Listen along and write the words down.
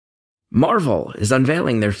Marvel is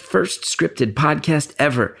unveiling their first scripted podcast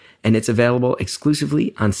ever, and it's available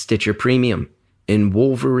exclusively on Stitcher Premium. In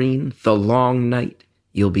Wolverine: The Long Night,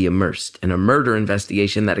 you'll be immersed in a murder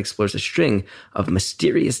investigation that explores a string of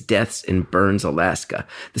mysterious deaths in Burns, Alaska.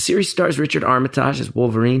 The series stars Richard Armitage as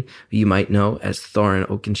Wolverine, who you might know as Thorin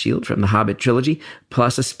Oakenshield from the Hobbit trilogy,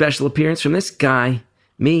 plus a special appearance from this guy,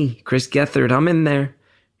 me, Chris Gethard. I'm in there.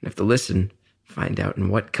 You have to listen, find out in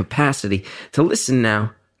what capacity. To listen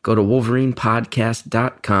now, go to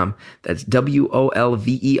WolverinePodcast.com. That's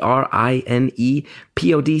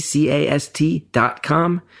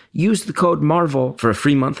WolverinePodcast.com. Use the code MARVEL for a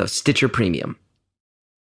free month of Stitcher Premium.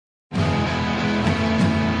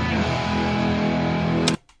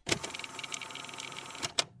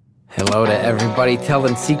 Hello to everybody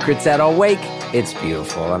telling secrets at Awake. It's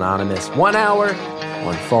Beautiful Anonymous. 1 hour,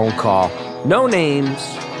 1 phone call. No names,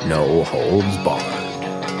 no holds barred.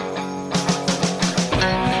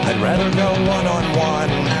 I'd rather go one-on-one.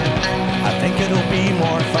 I think it'll be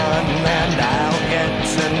more fun, and I'll get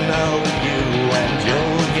to know you, and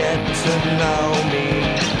you'll get to know me.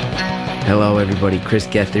 Hello, everybody. Chris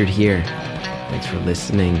Gethard here. Thanks for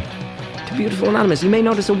listening to Beautiful Anonymous. You may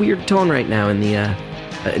notice a weird tone right now in the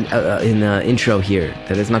intro here.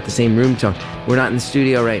 That is not the same room tone. We're not in the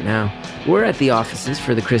studio right now. We're at the offices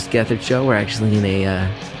for the Chris Gethard Show. We're actually in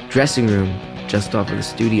a dressing room just off of the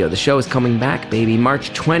studio. The show is coming back, baby.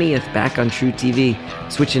 March 20th, back on True TV.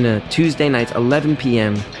 Switching to Tuesday nights, 11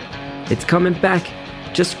 p.m. It's coming back.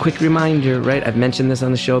 Just a quick reminder, right? I've mentioned this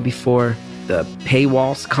on the show before. The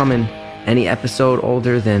paywall's coming. Any episode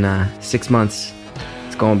older than 6 months,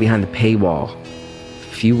 it's going behind the paywall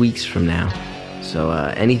a few weeks from now. So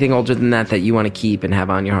anything older than that you want to keep and have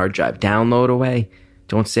on your hard drive, download away.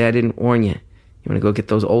 Don't say I didn't warn you. You want to go get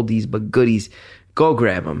those oldies but goodies, go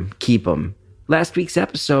grab them, keep them. Last week's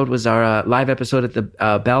episode was our live episode at the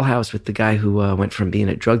Bell House with the guy who went from being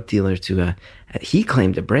a drug dealer to, he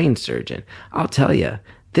claimed, a brain surgeon. I'll tell you,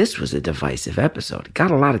 this was a divisive episode. Got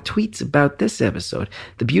a lot of tweets about this episode.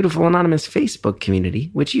 The Beautiful Anonymous Facebook community,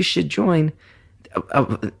 which you should join,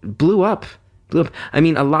 blew up. I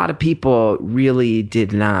mean, a lot of people really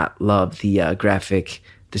did not love the graphic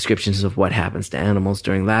descriptions of what happens to animals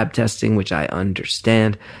during lab testing, which I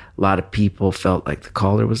understand. A lot of people felt like the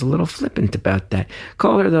caller was a little flippant about that.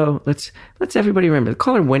 Caller, though, let's everybody remember, the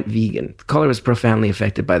caller went vegan. The caller was profoundly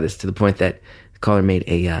affected by this to the point that the caller made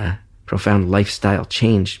a profound lifestyle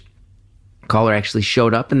change. The caller actually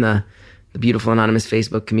showed up in the Beautiful Anonymous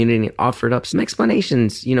Facebook community and offered up some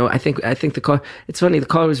explanations. You know, I think the caller, it's funny, the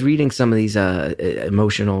caller was reading some of these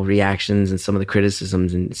emotional reactions and some of the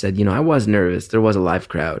criticisms and said, you know, I was nervous. There was a live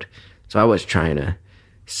crowd. So I was trying to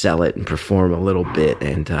sell it and perform a little bit.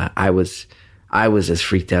 And I was as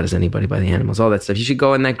freaked out as anybody by the animals, all that stuff. You should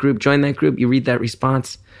go in that group, join that group. You read that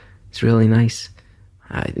response. It's really nice.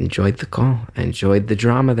 I enjoyed the call. I enjoyed the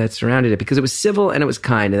drama that surrounded it because it was civil and it was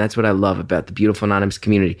kind. And that's what I love about the Beautiful Anonymous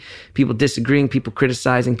community. People disagreeing, people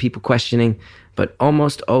criticizing, people questioning, but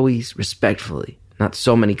almost always respectfully. Not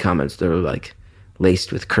so many comments that are like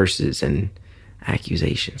laced with curses and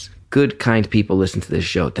accusations. Good, kind people listen to this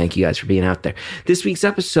show. Thank you guys for being out there. This week's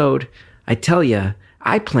episode, I tell you,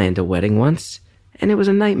 I planned a wedding once. And it was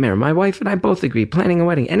a nightmare. My wife and I both agree. Planning a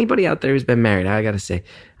wedding. Anybody out there who's been married, I got to say,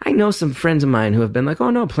 I know some friends of mine who have been like,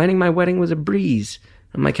 oh no, planning my wedding was a breeze.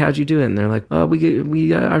 I'm like, how'd you do it? And they're like, oh,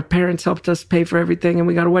 we our parents helped us pay for everything and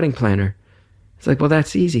we got a wedding planner. It's like, well,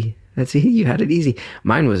 that's easy. You had it easy.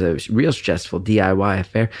 Mine was a real stressful DIY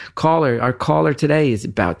affair. Our caller today is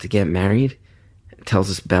about to get married. It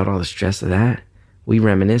tells us about all the stress of that. We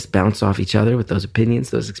reminisce, bounce off each other with those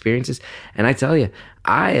opinions, those experiences. And I tell you,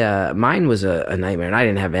 mine was a nightmare, and I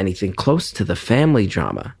didn't have anything close to the family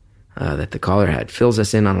drama that the caller had. Fills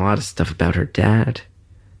us in on a lot of stuff about her dad,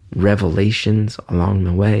 revelations along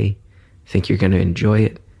the way. I think you're going to enjoy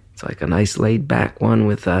it. It's like a nice laid-back one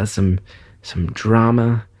with some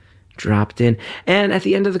drama dropped in. And at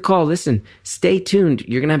the end of the call, listen, stay tuned.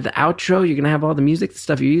 You're going to have the outro. You're going to have all the music, the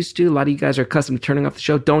stuff you're used to. A lot of you guys are accustomed to turning off the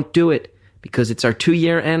show. Don't do it. Because it's our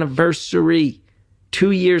 2-year anniversary. 2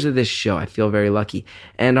 years of this show. I feel very lucky.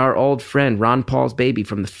 And our old friend, Ron Paul's baby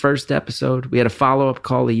from the first episode. We had a follow-up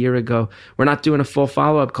call a year ago. We're not doing a full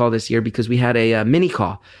follow-up call this year because we had a mini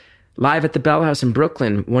call live at the Bell House in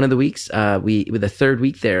Brooklyn. One of the weeks, with the third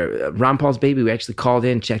week there, Ron Paul's baby, we actually called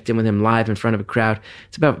in, checked in with him live in front of a crowd.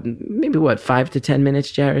 It's about maybe 5 to 10 minutes,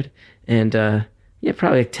 Jared? And yeah,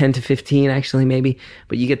 probably like 10 to 15, actually, maybe.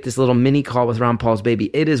 But you get this little mini call with Ron Paul's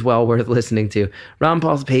baby. It is well worth listening to. Ron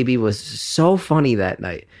Paul's baby was so funny that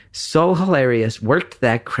night. So hilarious. Worked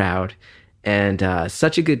that crowd. And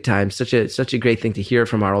such a good time, such a great thing to hear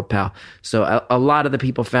from our old pal. So a lot of the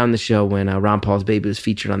people found the show when Ron Paul's baby was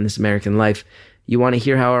featured on This American Life. You want to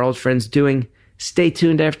hear how our old friend's doing? Stay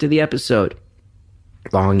tuned after the episode.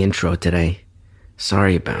 Long intro today.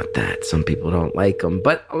 Sorry about that. Some people don't like them,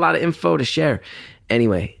 but a lot of info to share.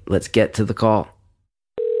 Anyway, let's get to the call.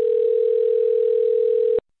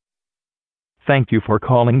 Thank you for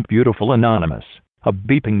calling Beautiful Anonymous. A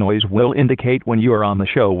beeping noise will indicate when you are on the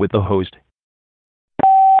show with the host.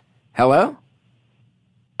 Hello?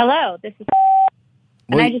 Hello, this is...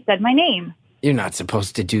 And I just said my name. You're not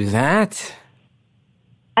supposed to do that.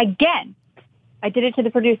 Again. I did it to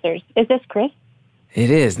the producers. Is this Chris? It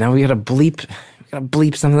is. Now we gotta bleep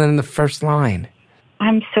something in the first line.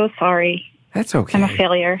 I'm so sorry. That's okay. I'm a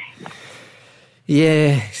failure.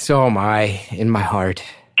 Yeah, so am I, in my heart.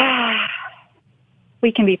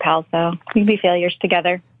 We can be pals, though. We can be failures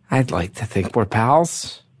together. I'd like to think we're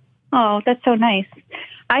pals. Oh, that's so nice.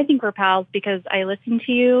 I think we're pals because I listen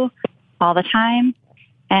to you all the time,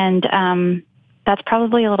 and that's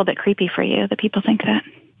probably a little bit creepy for you that people think that.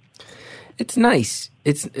 It's nice.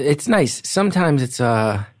 It's nice. Sometimes it's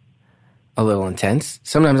a little intense.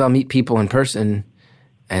 Sometimes I'll meet people in person,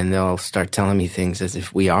 and they'll start telling me things as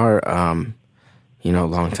if we are,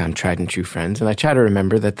 longtime tried and true friends. And I try to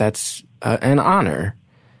remember that that's an honor,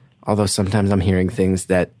 although sometimes I'm hearing things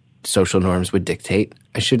that social norms would dictate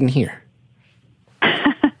I shouldn't hear.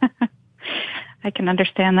 I can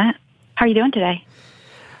understand that. How are you doing today?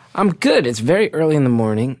 I'm good. It's very early in the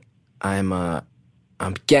morning. I'm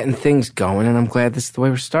getting things going, and I'm glad this is the way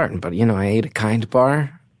we're starting. But, I ate a Kind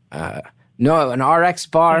bar. An RX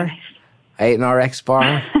bar. Nice. I ate an RX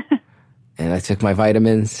bar, and I took my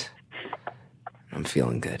vitamins. I'm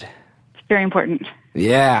feeling good. It's very important.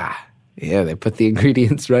 Yeah, they put the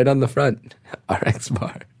ingredients right on the front. RX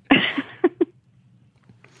bar.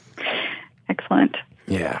 Excellent.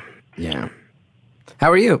 Yeah.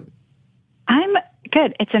 How are you? I'm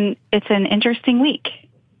good. It's an interesting week.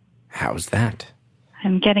 How's that?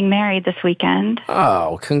 I'm getting married this weekend.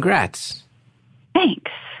 Oh, congrats.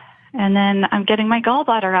 Thanks. And then I'm getting my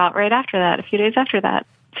gallbladder out right after that, a few days after that.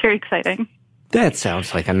 It's very exciting. That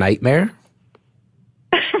sounds like a nightmare.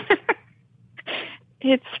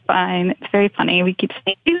 It's fine. It's very funny. We keep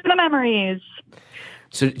saying, these are the memories.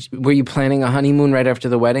 So were you planning a honeymoon right after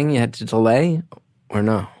the wedding? You had to delay or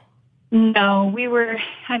no? No, we were,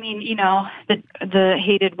 the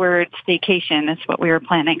hated word staycation is what we were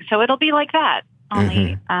planning. So it'll be like that,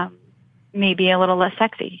 only maybe a little less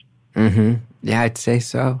sexy. Mm-hmm. Yeah, I'd say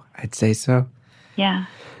so. Yeah.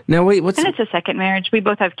 Now, wait, And it's a second marriage. We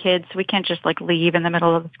both have kids. So we can't just leave in the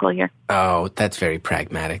middle of the school year. Oh, that's very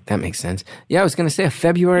pragmatic. That makes sense. Yeah, I was going to say a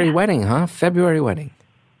February wedding, huh? February wedding.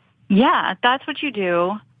 Yeah, that's what you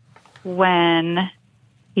do when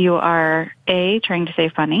you are A, trying to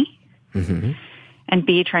save money, and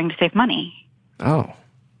B, trying to save money. Oh.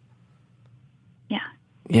 Yeah.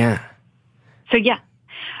 Yeah. So,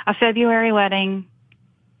 a February wedding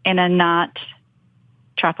in a not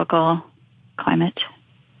tropical climate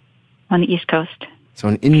on the East Coast.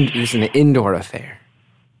 So it's an indoor affair.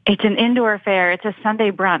 It's an indoor affair. It's a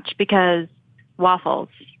Sunday brunch because waffles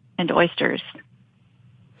and oysters.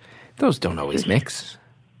 Those don't always mix.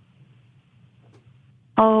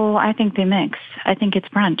 Oh, I think they mix. I think it's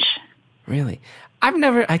brunch. Really?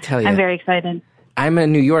 I tell you. I'm very excited. I'm a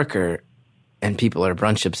New Yorker, and people are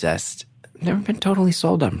brunch obsessed. I've never been totally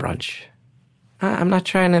sold on brunch. I'm not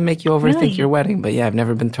trying to make you overthink your wedding, but I've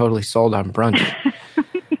never been totally sold on brunch.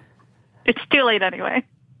 It's too late anyway.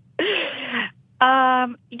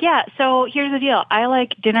 So here's the deal. I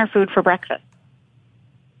like dinner food for breakfast.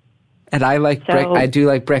 And I I do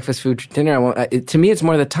like breakfast food for dinner. To me, it's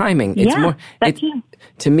more the timing. It's more.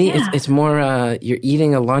 To me, it's more. You're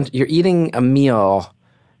eating a meal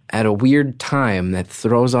at a weird time that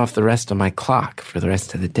throws off the rest of my clock for the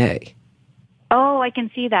rest of the day. Oh, I can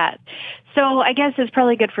see that. So I guess it's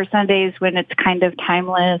probably good for Sundays when it's kind of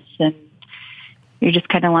timeless and you're just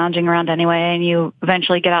kind of lounging around anyway, and you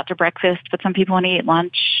eventually get out to breakfast, but some people want to eat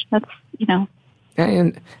lunch. That's,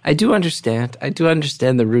 And I do understand.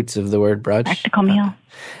 The roots of the word brunch. Practical meal.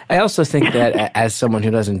 I also think that as someone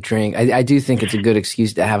who doesn't drink, I do think it's a good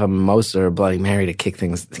excuse to have a mimosa or a Bloody Mary to kick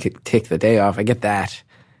the day off. I get that.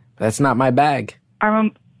 But that's not my bag.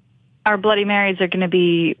 Our Bloody Marys are going to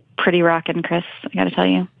be pretty rockin', Chris, I got to tell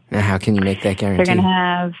you. Now, how can you make that guarantee? They're going to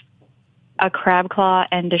have a crab claw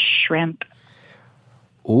and a shrimp.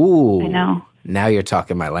 Ooh. I know. Now you're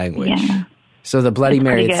talking my language. Yeah. So the Bloody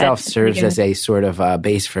Mary good. itself serves as a sort of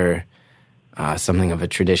base for something of a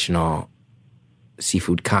traditional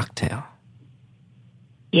seafood cocktail.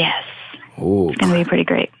 Yes. Ooh. It's going to be pretty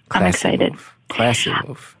great. I'm excited. Classy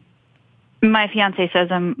move. My fiance says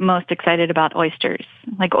I'm most excited about oysters,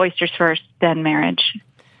 like oysters first, then marriage.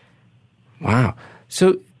 Wow.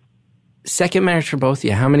 So, second marriage for both of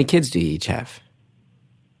you. How many kids do you each have?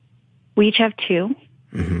 We each have 2.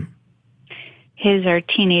 Mm-hmm. His are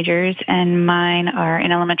teenagers, and mine are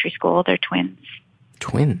in elementary school. They're twins.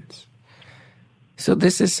 Twins. So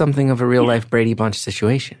this is something of a real-life Brady Bunch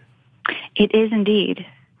situation. It is indeed.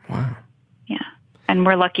 Wow. Yeah. And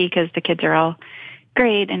we're lucky because the kids are all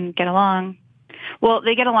great and get along. Well,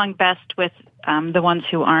 they get along best with the ones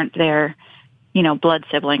who aren't their, blood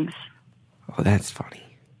siblings. Oh, that's funny.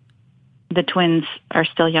 The twins are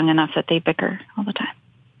still young enough that they bicker all the time.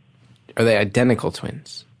 Are they identical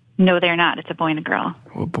twins? No, they're not. It's a boy and a girl.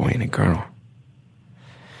 Oh, a boy and a girl.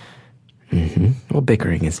 Mm-hmm. Well,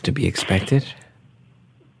 bickering is to be expected.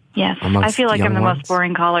 Yes. Amongst I feel like I'm the most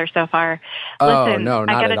boring caller so far. Listen, no, not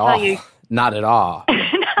I gotta at all. tell you. Not at all.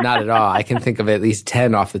 Not at all. I can think of at least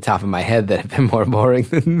 10 off the top of my head that have been more boring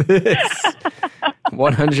than this.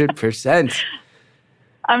 100%.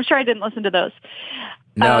 I'm sure I didn't listen to those.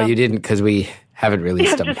 No, you didn't, because we haven't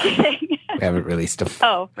released them. I'm just kidding. We haven't released them.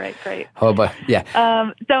 Oh, right, great. Oh, but yeah.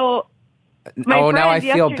 So, now I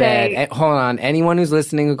feel yesterday... bad. Hold on. Anyone who's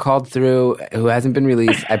listening who called through who hasn't been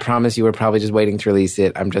released, I promise you were probably just waiting to release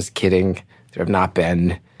it. I'm just kidding. There have not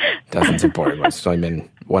been dozens of boring ones. It's only been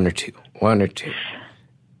one or two.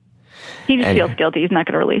 He just feels guilty. He's not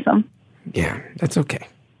going to release them. Yeah, that's okay.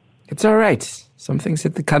 It's all right. Some things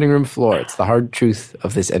hit the cutting room floor. It's the hard truth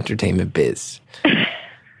of this entertainment biz.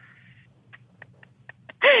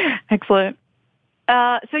 Excellent.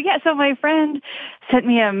 So my friend sent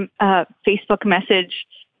me a Facebook message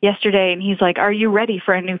yesterday, and he's like, "Are you ready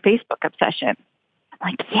for a new Facebook obsession?"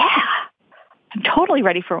 I'm like, "Yeah, I'm totally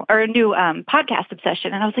ready for a new podcast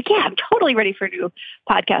obsession." And I was like, "Yeah, I'm totally ready for a new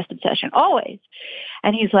podcast obsession, always."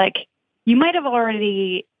 And he's like, "You might have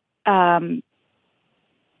already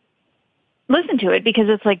listened to it because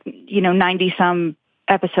it's like 90 some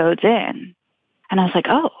episodes in." And I was like,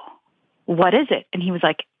 "Oh. What is it?" And he was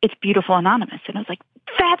like, "It's Beautiful Anonymous." And I was like,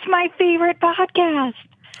 "That's my favorite podcast."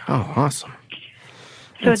 Oh, awesome.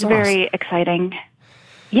 So it's very exciting.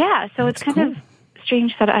 Yeah, so it's kind of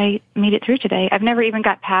strange that I made it through today. I've never even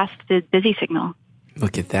got past the busy signal.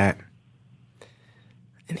 Look at that.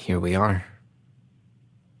 And here we are.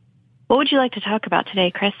 What would you like to talk about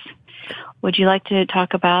today, Chris? Would you like to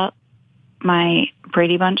talk about my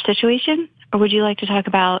Brady Bunch situation? Or would you like to talk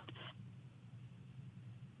about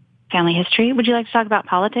family history? Would you like to talk about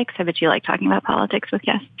politics? I bet you like talking about politics with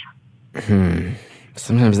guests.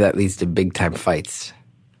 Sometimes that leads to big-time fights.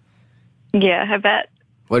 Yeah, I bet.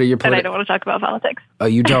 What are your But I don't want to talk about politics. Oh,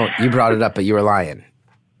 you don't? You brought it up, but you were lying.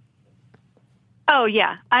 Oh,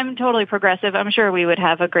 yeah. I'm totally progressive. I'm sure we would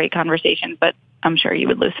have a great conversation, but I'm sure you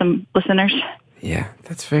would lose some listeners. Yeah,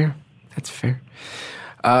 that's fair. That's fair.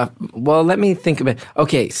 Well, let me think about...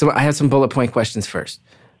 Okay, so I have some bullet point questions first.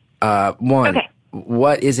 One. Okay.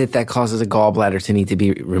 What is it that causes a gallbladder to need to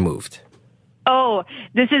be removed? Oh,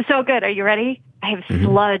 this is so good. Are you ready? I have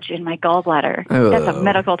sludge in my gallbladder. Oh. That's a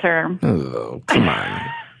medical term. Oh, come on.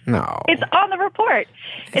 No. It's on the report.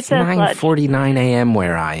 It's 9:49 a.m.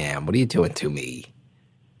 where I am. What are you doing to me?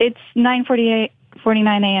 It's 9:49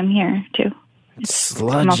 a.m. here, too.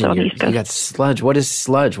 Sludge in you got sludge. What is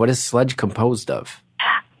sludge? What is sludge composed of?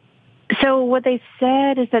 So what they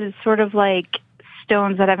said is that it's sort of like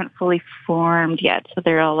stones that haven't fully formed yet. So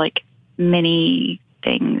they're all like mini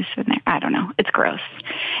things in there. I don't know. It's gross.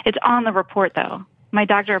 It's on the report, though. My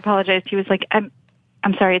doctor apologized. He was like, I'm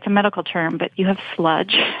sorry, it's a medical term, but you have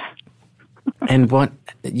sludge. And what?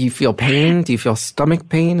 You feel pain? Do you feel stomach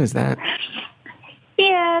pain? Is that?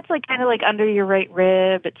 Yeah, it's like kind of like under your right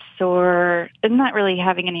rib. It's sore. I'm not really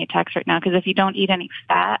having any attacks right now because if you don't eat any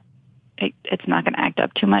fat, it's not going to act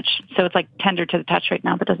up too much. So it's like tender to the touch right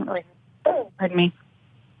now, but doesn't really. Pardon me.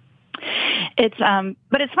 It's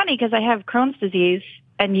but it's funny because I have Crohn's disease,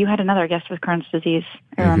 and you had another guest with Crohn's disease.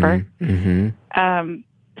 I remember.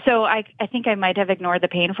 So I think I might have ignored the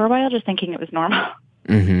pain for a while, just thinking it was normal,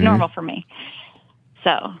 normal for me.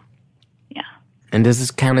 So, yeah. And does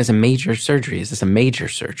this count as a major surgery? Is this a major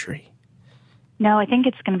surgery? No, I think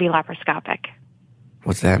it's going to be laparoscopic.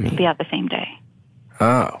 What's that mean? It'll be out the same day.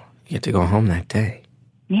 Oh, you get to go home that day.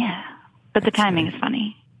 Yeah, but the timing is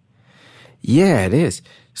funny. Yeah, it is.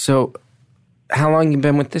 So, how long you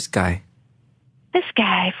been with this guy? This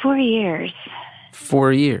guy, 4 years.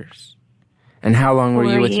 4 years. And how long were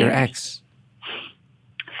you with your ex?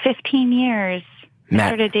 15 years. I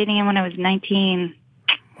started dating him when I was 19.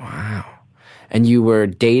 Wow. And you were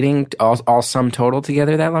dating all sum total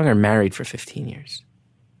together that long, or married for 15 years?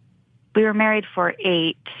 We were married for 8.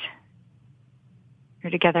 We were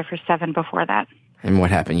together for 7 before that. And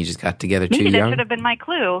what happened? You just got together too Maybe that young? should have been my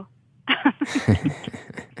clue.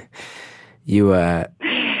 You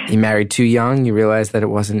married too young? You realized that it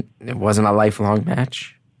wasn't a lifelong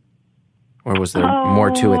match? Or was there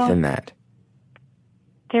more to it than that?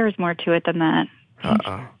 There was more to it than that.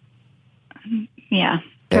 Uh-oh. Yeah,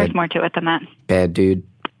 there was more to it than that. Bad dude?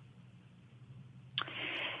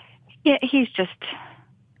 Yeah,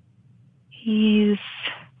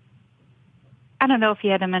 I don't know if he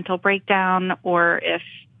had a mental breakdown or if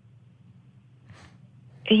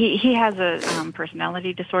he has a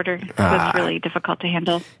personality disorder, so it's really difficult to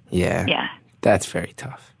handle. Yeah. Yeah. That's very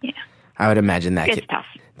tough. Yeah. I would imagine that It's tough.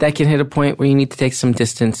 That can hit a point where you need to take some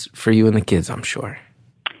distance for you and the kids, I'm sure.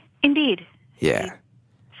 Indeed. Yeah.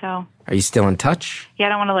 So. Are you still in touch? Yeah, I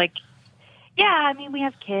don't want to yeah, I mean, we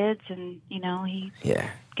have kids and, he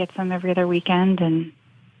gets them every other weekend and.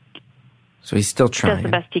 So he's still trying. Does the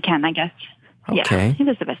best he can, I guess. Okay. Yeah, he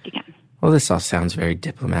does the best he can. Well, this all sounds very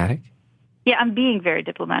diplomatic. Yeah, I'm being very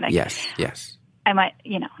diplomatic. Yes. I might,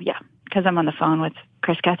 because I'm on the phone with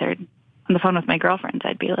Chris Gethard, on the phone with my girlfriends,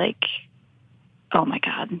 I'd be like, oh my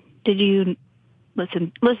God, did you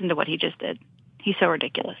listen to what he just did? He's so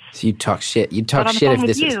ridiculous. So you talk shit. You talk but on the shit phone if with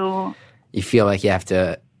this is, you feel like you have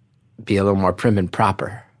to be a little more prim and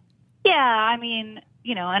proper. Yeah, I mean,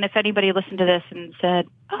 and if anybody listened to this and said,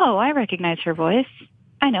 oh, I recognize her voice,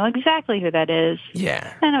 I know exactly who that is.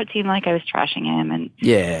 Yeah. Then it would seem like I was trashing him. And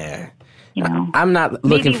yeah. I'm not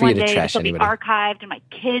looking for you to trash anybody. Maybe one day this will be archived and my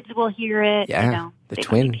kids will hear it. Yeah, the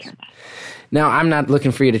twins. No, I'm not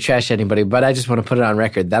looking for you to trash anybody, but I just want to put it on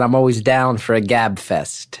record that I'm always down for a gab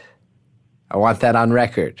fest. I want that on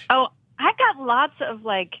record. Oh, I've got lots of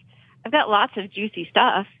juicy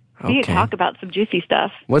stuff. We need to talk about some juicy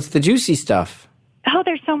stuff. What's the juicy stuff? Oh,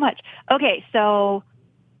 there's so much. Okay, so,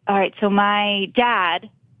 all right, so my dad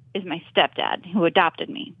is my stepdad who adopted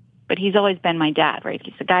me. But he's always been my dad, right?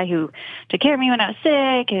 He's the guy who took care of me when I was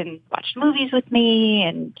sick and watched movies with me.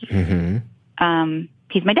 And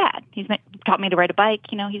he's my dad. Taught me to ride a bike.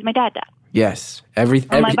 He's my dad. Yes.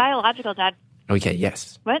 My biological dad. Okay,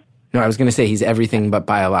 yes. What? No, I was going to say he's everything but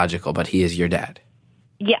biological, but he is your dad.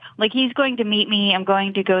 Yeah, he's going to meet me. I'm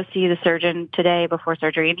going to go see the surgeon today before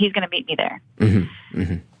surgery, and he's going to meet me there.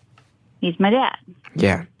 He's my dad.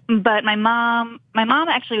 Yeah. But my mom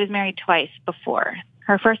actually was married twice before.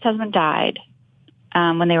 Her first husband died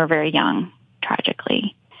when they were very young,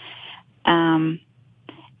 tragically. And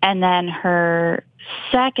then her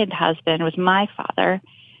second husband was my father,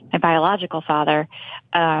 my biological father,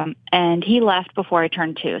 and he left before I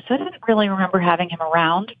turned 2. So I didn't really remember having him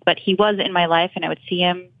around, but he was in my life, and I would see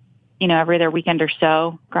him, every other weekend or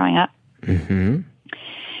so growing up. Mm-hmm.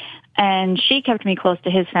 And she kept me close to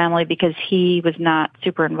his family because he was not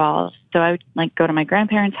super involved. So I would go to my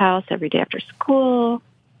grandparents' house every day after school.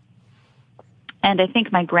 And I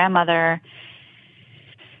think my grandmother,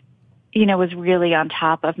 was really on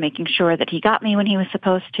top of making sure that he got me when he was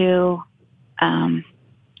supposed to,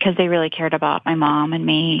 because they really cared about my mom and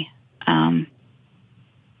me.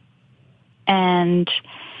 And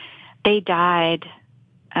they died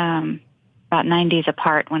about 9 days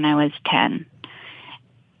apart when I was 10.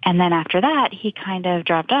 And then after that, he kind of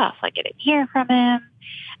dropped off. I didn't hear from him.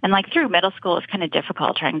 And through middle school, it was kind of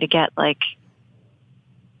difficult trying to get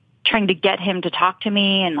him to talk to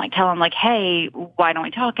me and tell him hey, why don't we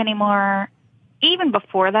talk anymore? Even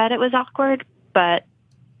before that, it was awkward, but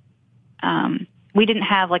we didn't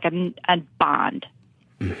have a bond.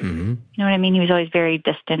 Mm-hmm. You know what I mean? He was always very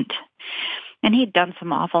distant. And he'd done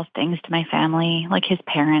some awful things to my family, his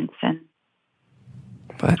parents and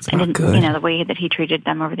that's not good. The way that he treated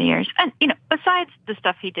them over the years. And, besides the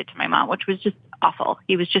stuff he did to my mom, which was just awful.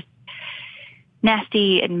 He was just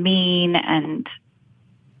nasty and mean and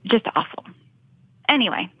just awful.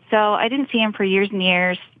 Anyway, so I didn't see him for years and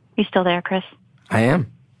years. You still there, Chris? I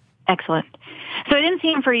am. Excellent. So I didn't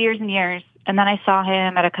see him for years and years. And then I saw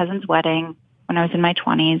him at a cousin's wedding when I was in my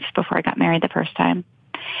 20s before I got married the first time.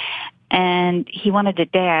 And he wanted to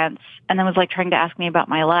dance and then was trying to ask me about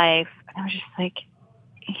my life. And I was just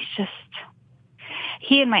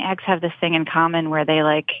he and my ex have this thing in common where they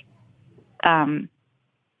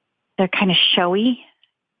they're kind of showy,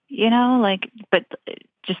 but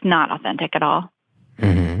just not authentic at all.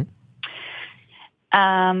 Mm-hmm.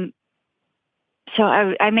 So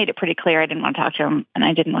I made it pretty clear I didn't want to talk to him and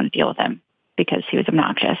I didn't want to deal with him because he was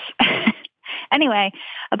obnoxious. Anyway,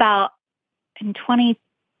 in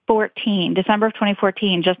 2014, December of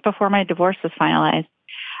 2014, just before my divorce was finalized,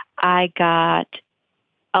 I got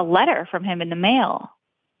a letter from him in the mail.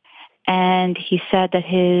 And he said that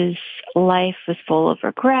his life was full of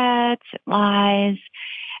regrets and lies,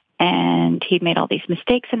 and he'd made all these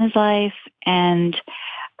mistakes in his life. And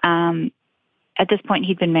at this point,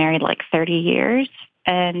 he'd been married like 30 years,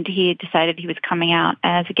 and he had decided he was coming out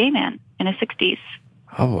as a gay man in his 60s.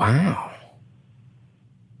 Oh, wow.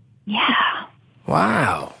 Yeah.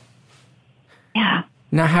 Wow. Yeah.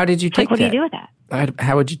 Now, how did you take what that? do you do with that?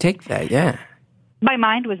 How would you take that? Yeah. My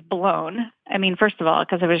mind was blown. I mean, first of all,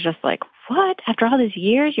 because I was just like, what? After all these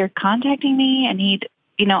years, you're contacting me? And he'd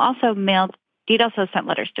also sent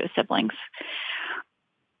letters to his siblings.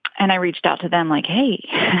 And I reached out to them like, hey,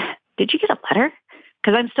 did you get a letter?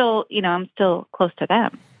 Because I'm still close to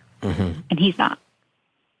them. Mm-hmm. And he's not.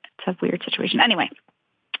 It's a weird situation. Anyway,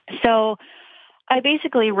 so I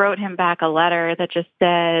basically wrote him back a letter that just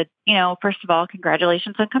said, first of all,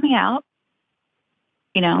 congratulations on coming out.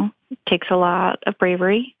 It takes a lot of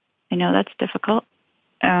bravery. I know that's difficult.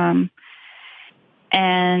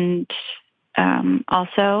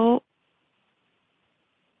 Also,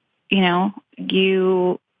 you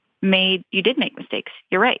did make mistakes.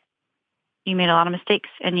 You're right. You made a lot of mistakes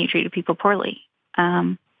and you treated people poorly.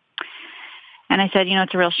 And I said,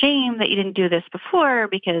 it's a real shame that you didn't do this before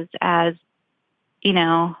because as,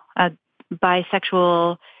 a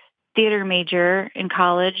bisexual theater major in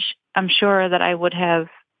college, I'm sure that I would have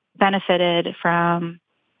benefited from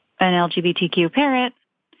an LGBTQ parent,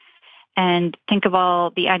 and think of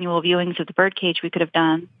all the annual viewings of the Birdcage we could have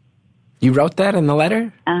done. You wrote that in the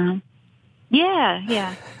letter?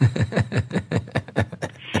 Yeah.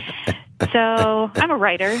 So I'm a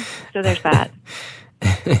writer, so there's that.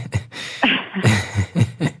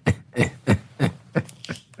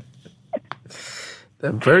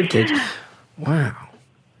 The Birdcage. Wow.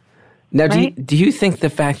 Now, Right? do you think the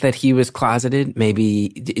fact that he was closeted, maybe,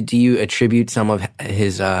 do you attribute some of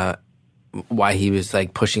his, why he was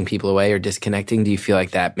like pushing people away or disconnecting? Do you feel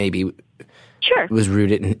like that maybe Sure. was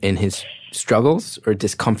rooted in his struggles or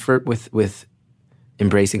discomfort with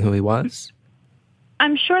embracing who he was?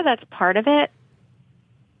 I'm sure that's part of it.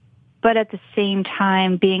 But at the same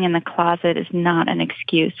time, being in the closet is not an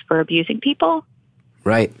excuse for abusing people.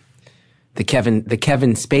 Right. The Kevin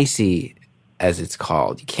Spacey, as it's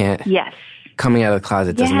called. You can't. Yes. Coming out of the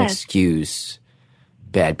closet doesn't Yes. excuse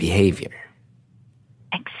bad behavior.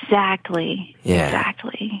 Exactly. Yeah.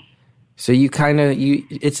 Exactly. So you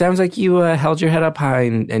it sounds like you held your head up high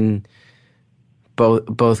and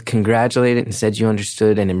both congratulated and said you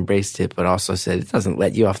understood and embraced it, but also said it doesn't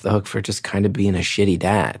let you off the hook for just kind of being a shitty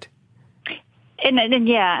dad. And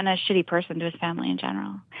a shitty person to his family in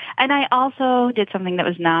general. And I also did something that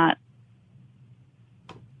was not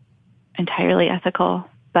entirely ethical,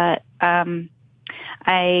 but when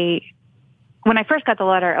I first got the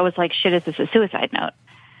letter, I was like, shit, is this a suicide note?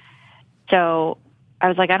 So I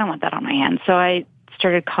was like, I don't want that on my hands. So I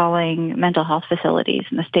started calling mental health facilities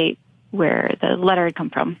in the state where the letter had come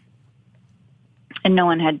from. And no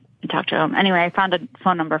one had talked to him. Anyway, I found a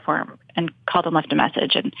phone number for him and called him, left a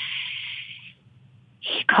message. And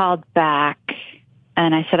he called back,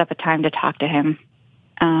 and I set up a time to talk to him.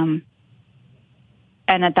 And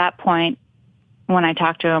at that point, when I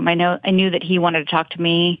talked to him, I knew that he wanted to talk to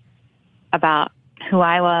me about who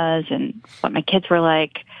I was and what my kids were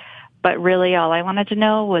like. But really, all I wanted to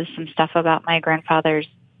know was some stuff about my grandfather's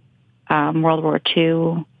World War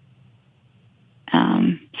II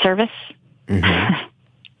service. Mm-hmm.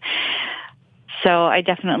 So I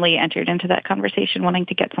definitely entered into that conversation wanting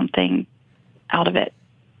to get something out of it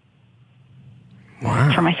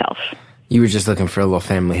Wow. for myself. You were just looking for a little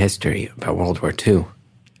family history about World War II.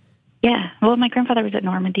 Yeah. Well, my grandfather was at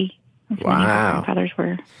Normandy. Many of my Wow. grandfathers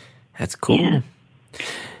were. That's cool. Yeah.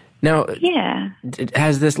 Now, Yeah.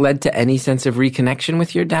 has this led to any sense of reconnection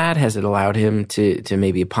with your dad? Has it allowed him to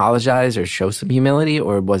maybe apologize or show some humility,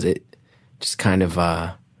 or was it just kind of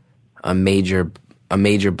a major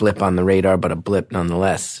blip on the radar, but a blip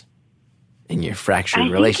nonetheless in your fractured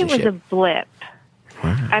relationship? I think it was a blip.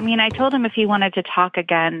 Wow. I mean, I told him if he wanted to talk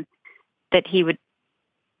again, that he would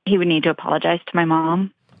need to apologize to my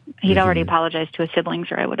mom. He'd already apologized to his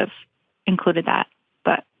siblings, or I would have included that.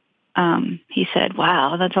 But he said,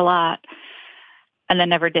 wow, that's a lot. And then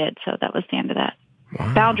never did. So that was the end of that.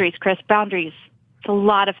 Wow. Boundaries, Chris, boundaries. It's a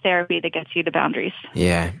lot of therapy that gets you to boundaries.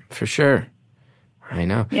 Yeah, for sure. I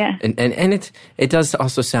know. Yeah. And it does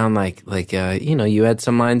also sound like you had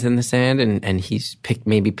some lines in the sand, and he's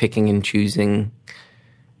picking and choosing,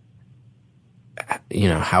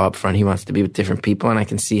 how upfront he wants to be with different people, and I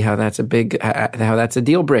can see how that's a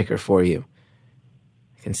deal breaker for you.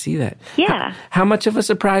 I can see that. Yeah. How much of a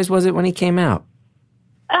surprise was it when he came out?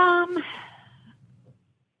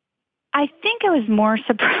 I think think I was more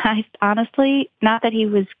surprised, honestly, not that he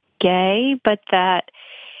was gay, but that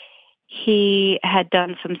he had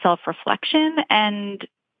done some self-reflection and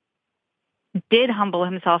did humble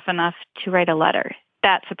himself enough to write a letter.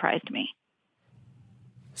 That surprised me.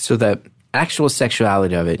 So the actual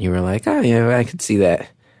sexuality of it, you were like, oh, yeah, I could see that.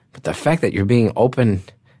 But the fact that you're being open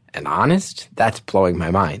and honest, that's blowing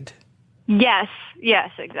my mind. Yes,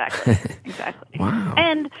 exactly. Exactly. Wow.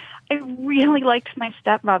 And I really liked my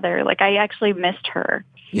stepmother. Like, I actually missed her.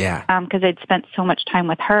 Yeah. Because I'd spent so much time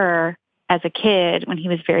with her as a kid when he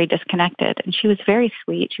was very disconnected. And she was very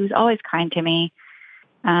sweet. She was always kind to me.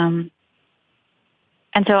 And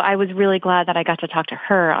so I was really glad that I got to talk to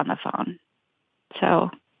her on the phone. So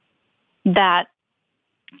that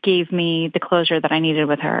gave me the closure that I needed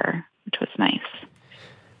with her, which was nice.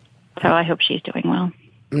 So I hope she's doing well.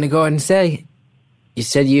 I'm going to go ahead and say, you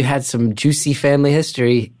said you had some juicy family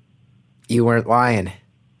history. You weren't lying.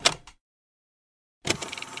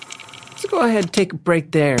 So go ahead and take a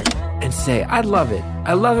break there and say, I love it.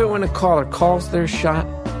 I love it when a caller calls their shot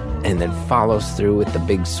and then follows through with the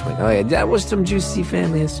big swing. Oh, yeah, that was some juicy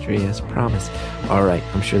family history, as promised. All right,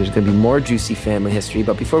 I'm sure there's going to be more juicy family history,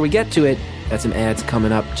 but before we get to it, got some ads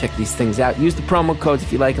coming up. Check these things out. Use the promo codes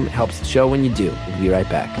if you like them. It helps the show when you do. We'll be right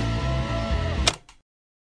back.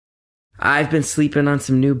 I've been sleeping on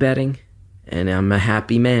some new bedding, and I'm a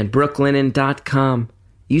happy man. Brooklinen.com.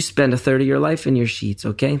 You spend a third of your life in your sheets,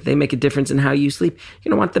 okay? They make a difference in how you sleep.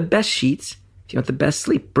 You're going to want the best sheets if you want the best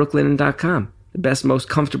sleep. Brooklinen.com. The best, most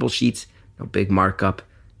comfortable sheets. No big markup.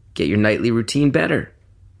 Get your nightly routine better.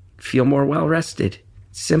 Feel more well-rested.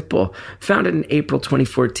 Simple. Founded in April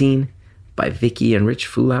 2014 by Vicky and Rich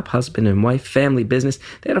Fulop, husband and wife, family business.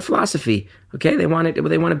 They had a philosophy, okay? They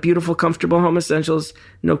wanted beautiful, comfortable home essentials,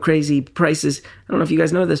 no crazy prices. I don't know if you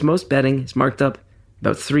guys know this. Most bedding is marked up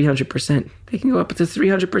about 300%. They can go up to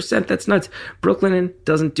 300%. That's nuts. Brooklinen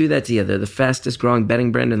doesn't do that to you. They're the fastest growing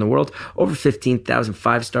bedding brand in the world. Over 15,000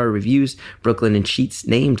 five-star reviews. Brooklinen Sheets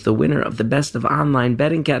named the winner of the best of online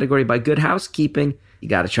bedding category by Good Housekeeping. You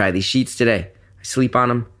got to try these sheets today. I sleep on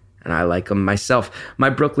them, and I like them myself. My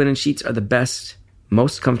Brooklinen sheets are the best,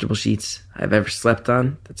 most comfortable sheets I've ever slept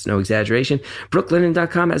on. That's no exaggeration.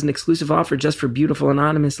 Brooklinen.com has an exclusive offer just for Beautiful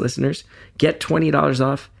Anonymous listeners. Get $20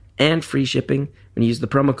 off and free shipping when you use the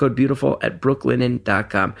promo code BEAUTIFUL at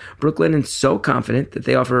brooklinen.com. Brooklinen's so confident that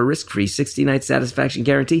they offer a risk-free 60-night satisfaction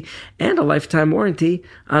guarantee and a lifetime warranty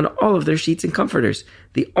on all of their sheets and comforters.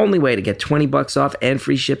 The only way to get $20 off and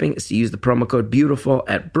free shipping is to use the promo code BEAUTIFUL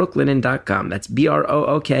at brooklinen.com. That's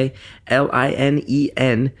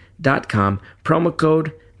BROOKLINEN.com. Promo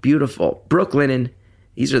code BEAUTIFUL. Brooklinen.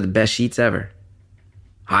 These are the best sheets ever.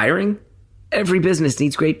 Hiring? Every business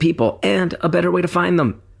needs great people and a better way to find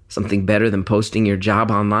them. Something better than posting your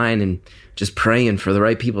job online and just praying for the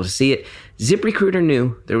right people to see it. ZipRecruiter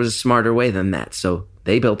knew there was a smarter way than that, so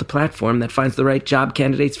they built a platform that finds the right job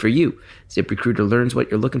candidates for you. ZipRecruiter learns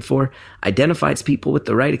what you're looking for, identifies people with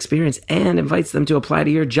the right experience, and invites them to apply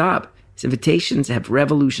to your job. These invitations have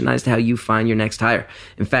revolutionized how you find your next hire.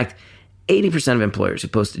 In fact, 80% of employers who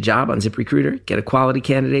post a job on ZipRecruiter get a quality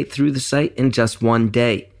candidate through the site in just one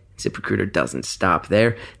day. ZipRecruiter doesn't stop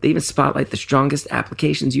there. They even spotlight the strongest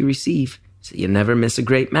applications you receive, so you never miss a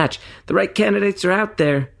great match. The right candidates are out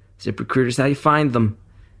there. ZipRecruiter's how you find them.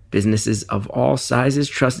 Businesses of all sizes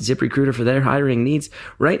trust ZipRecruiter for their hiring needs.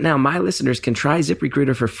 Right now, my listeners can try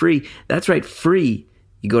ZipRecruiter for free. That's right, free.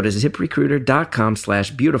 You go to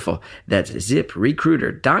ZipRecruiter.com/beautiful. That's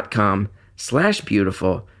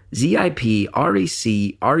ZipRecruiter.com/beautiful.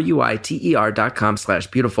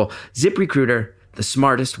 ZipRecruiter.com/beautiful. ZipRecruiter, the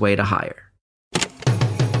smartest way to hire.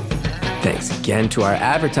 Thanks again to our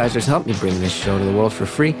advertisers. Help me bring this show to the world for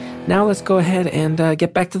free. Now let's go ahead and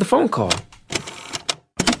get back to the phone call.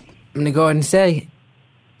 I'm going to go ahead and say,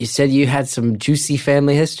 you said you had some juicy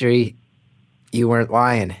family history. You weren't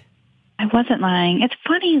lying. I wasn't lying. It's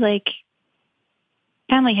funny, like,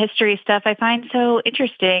 family history stuff I find so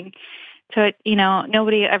interesting. So,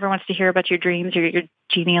 nobody ever wants to hear about your dreams or your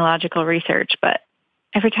genealogical research, but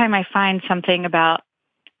every time I find something about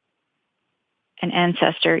an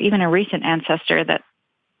ancestor, even a recent ancestor that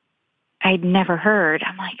I'd never heard,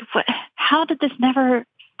 I'm like, what? How did this never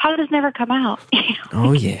come out?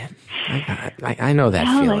 Oh yeah, I know that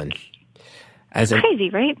feeling. It's crazy,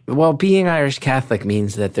 right? Well, being Irish Catholic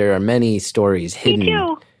means that there are many stories hidden. Me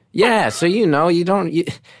too. Yeah, so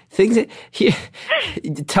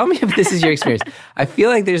tell me if this is your experience. I feel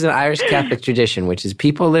like there's an Irish Catholic tradition, which is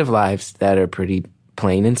people live lives that are pretty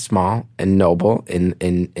plain and small and noble in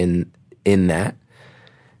that,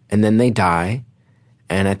 and then they die,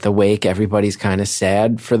 And at the wake, everybody's kind of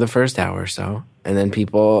sad for the first hour or so. And then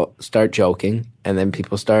people start joking. And then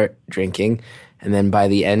people start drinking. And then by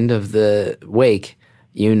the end of the wake,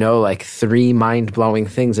 you know like 3 mind-blowing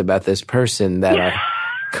things about this person that are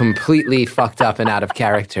completely fucked up and out of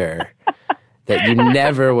character that you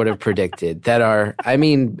never would have predicted. That are, I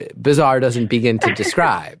mean, bizarre doesn't begin to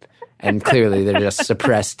describe. And clearly they're just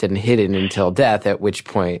suppressed and hidden until death, at which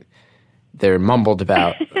point they're mumbled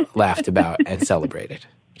about, laughed about, and celebrated.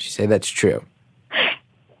 Would you say that's true?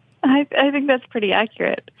 I think that's pretty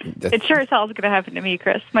accurate. It sure as hell is going to happen to me,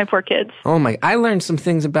 Chris. My poor kids. Oh my! I learned some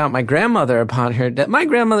things about my grandmother upon her death. My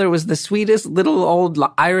grandmother was the sweetest little old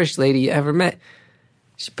Irish lady you ever met.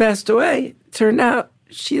 She passed away. Turned out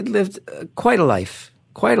she had lived quite a life.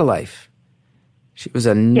 Quite a life. She was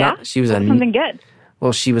a nun. Yeah? She was a something good.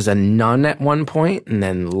 Well, she was a nun at one point and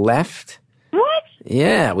then left. What?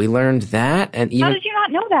 Yeah, we learned that. And even how did you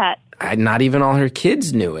not know that? not even all her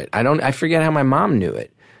kids knew it. I forget how my mom knew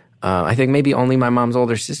it. I think maybe only my mom's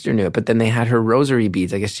older sister knew it, but then they had her rosary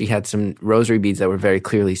beads. I guess she had some rosary beads that were very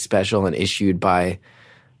clearly special and issued by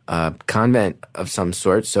a convent of some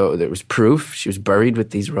sort. So there was proof. She was buried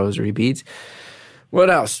with these rosary beads. What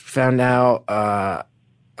else? Found out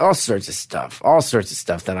all sorts of stuff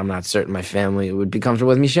that I'm not certain my family would be comfortable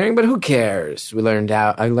with me sharing, but who cares?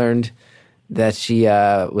 I learned that she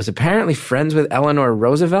was apparently friends with Eleanor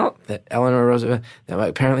Roosevelt.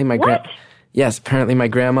 Apparently my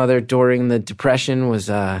grandmother during the Depression was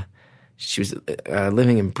she was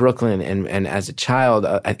living in Brooklyn, and as a child,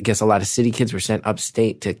 I guess a lot of city kids were sent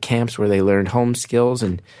upstate to camps where they learned home skills,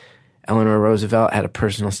 and Eleanor Roosevelt had a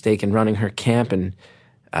personal stake in running her camp and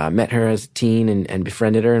met her as a teen and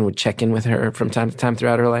befriended her and would check in with her from time to time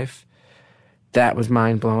throughout her life. That was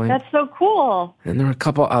mind-blowing. That's so cool. And there were a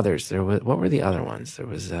couple others. What were the other ones? There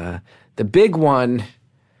was the big one,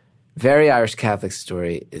 very Irish Catholic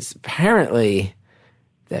story, is apparently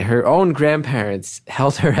that her own grandparents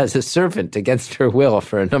held her as a servant against her will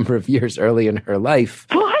for a number of years early in her life.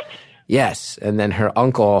 What? Yes. And then her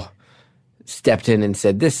uncle stepped in and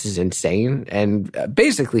said, "This is insane," and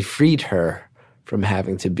basically freed her from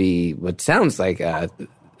having to be what sounds like an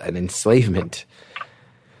enslavement.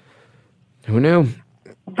 Who knew?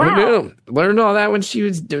 Wow. Who knew? Learned all that when she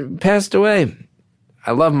was passed away.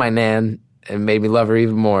 I love my Nan, and made me love her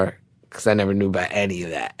even more because I never knew about any of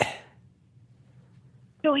that.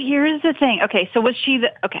 So here's the thing. Okay, so was she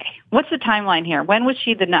what's the timeline here? When was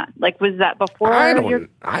she the nun? Like, was that before I don't her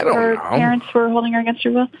know. parents were holding her against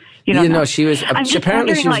her will? You don't know. She was. I'm just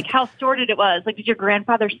apparently, wondering, she was. like, how sordid it was. Like, did your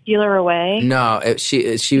grandfather steal her away? No,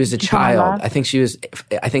 she was a child. I think she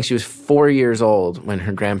was 4 years old when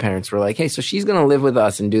her grandparents were like, "Hey, so she's gonna live with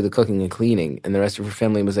us and do the cooking and cleaning," and the rest of her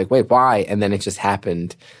family was like, "Wait, why?" And then it just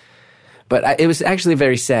happened. But it was actually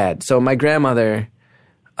very sad. So my grandmother,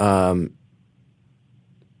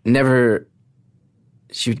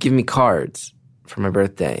 she would give me cards for my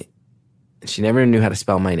birthday. She never knew how to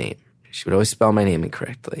spell my name. She would always spell my name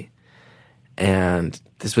incorrectly. And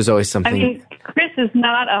this was always something. I mean, Chris is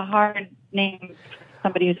not a hard name for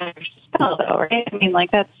somebody who's Irish to spell, though, right? I mean,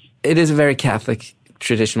 like, that's... It is a very Catholic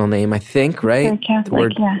traditional name, I think, right? Very Catholic,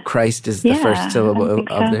 the word Christ is the first syllable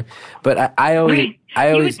of there. But I always...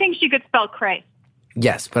 You would think she could spell Christ.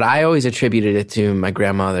 Yes, but I always attributed it to my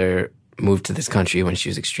grandmother moved to this country when she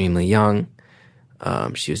was extremely young.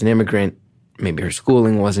 She was an immigrant. Maybe her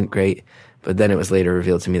schooling wasn't great. But then it was later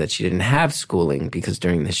revealed to me that she didn't have schooling because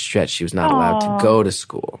during this stretch she was not allowed to go to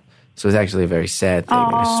school. So it was actually a very sad thing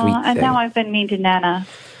and a sweet thing. And now I've been mean to Nana.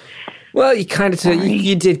 Well, you kind of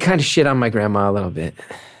you did kind of shit on my grandma a little bit.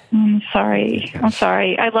 I'm sorry. I'm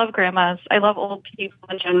sorry. I love grandmas. I love old people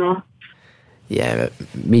in general. Yeah,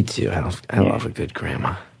 me too. I love a good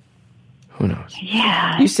grandma. Who knows?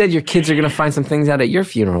 Yeah. You said your kids are going to find some things out at your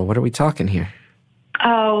funeral. What are we talking here?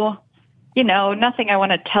 Oh, nothing I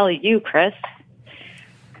want to tell you, Chris.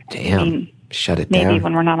 Damn. I mean, shut it down. Maybe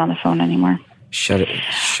when we're not on the phone anymore. Shut it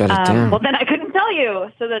down. Well, then I couldn't tell you,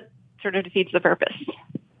 so that sort of defeats the purpose.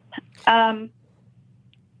 I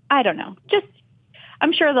don't know.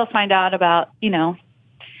 I'm sure they'll find out about,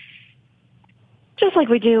 just like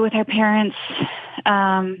we do with our parents,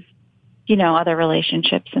 other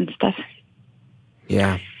relationships and stuff.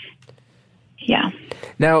 Yeah. Yeah.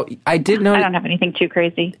 Now, I did know... I don't have anything too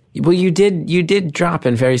crazy. Well, you did drop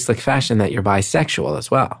in very slick fashion that you're bisexual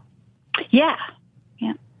as well. Yeah.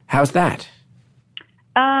 Yeah. How's that?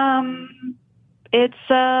 It's,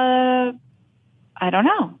 I don't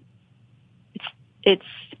know. It's,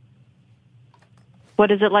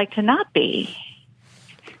 what is it like to not be?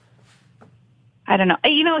 I don't know.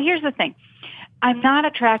 Here's the thing. I'm not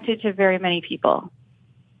attracted to very many people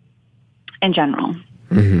in general.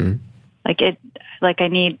 Mm-hmm.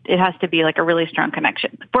 It has to be like a really strong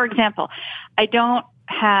connection. For example, I don't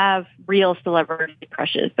have real celebrity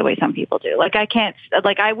crushes the way some people do. Like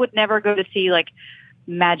I would never go to see like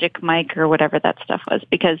Magic Mike or whatever that stuff was,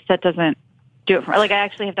 because that doesn't do it for, like, I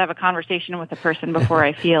actually have to have a conversation with a person before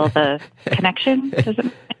I feel the connection. Does it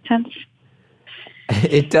make sense?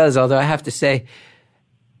 It does, although I have to say,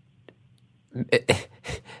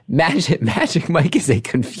 Magic Mike is a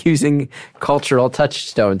confusing cultural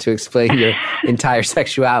touchstone to explain your entire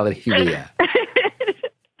sexuality via.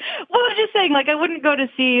 Well, I'm just saying, like, I wouldn't go to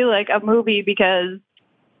see, like, a movie because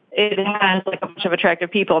it has, like, a bunch of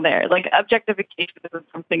attractive people there. Like, objectification isn't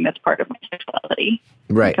something that's part of my sexuality.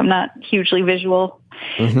 Right. Like, I'm not hugely visual.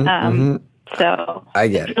 So I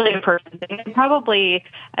get it's really a person thing. And probably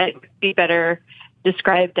it would be better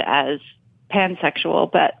described as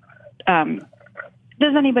pansexual, but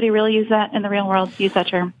does anybody really use that in the real world, use that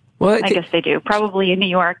term? Well, I guess they do. Probably in New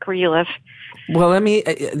York where you live. Well, let me,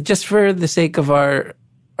 just for the sake of our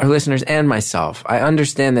listeners and myself, I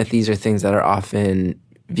understand that these are things that are often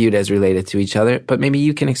viewed as related to each other, but maybe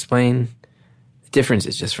you can explain the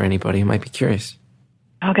differences just for anybody who might be curious.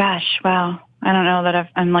 Oh, gosh. Wow. I don't know that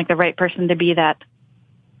I'm like the right person to be that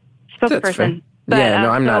spokesperson. But, yeah,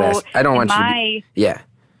 no, I'm not. I don't want you to be. Yeah.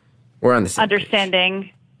 We're on the same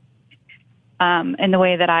understanding in the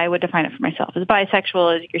way that I would define it for myself is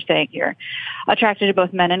bisexual, as you're saying, you're attracted to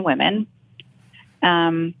both men and women.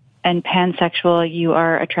 And pansexual, you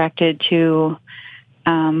are attracted to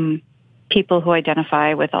people who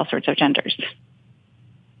identify with all sorts of genders.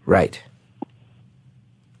 Right.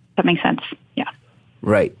 That makes sense. Yeah.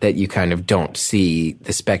 Right. That you kind of don't see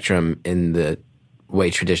the spectrum in the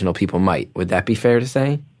way traditional people might. Would that be fair to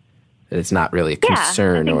say? That it's not really a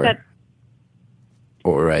concern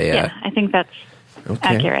yeah, I think that's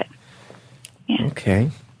accurate. Yeah. Okay.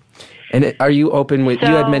 And are you open with, you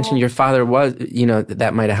had mentioned your father was,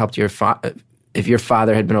 that might have helped your if your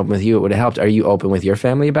father had been open with you, it would have helped. Are you open with your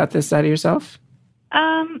family about this side of yourself?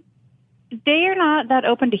 They are not that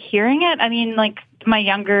open to hearing it. I mean, like, my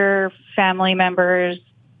younger family members,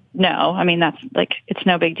 no. I mean, that's, like, it's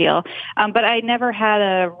no big deal. But I never had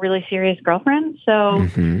a really serious girlfriend. So,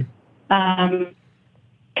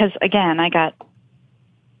 because, again, I got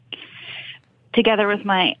together with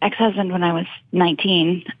my ex-husband when I was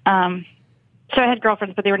 19. So I had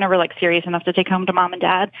girlfriends, but they were never, like, serious enough to take home to mom and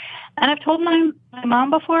dad. And I've told my mom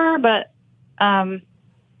before, but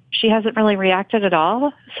she hasn't really reacted at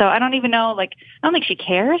all. So I don't even know, like, I don't think she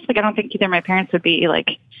cares. Like, I don't think either my parents would be,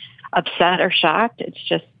 like, upset or shocked. It's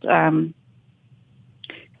just, I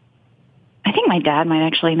think my dad might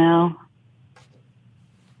actually know.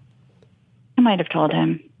 I might have told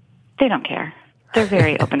him. They don't care. They're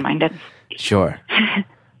very open-minded. Sure.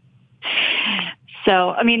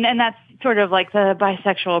 So, I mean, and that's sort of like the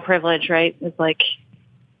bisexual privilege, right? It's like,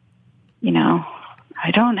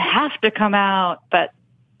 I don't have to come out, but.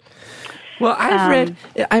 Well,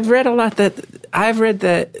 I've read a lot that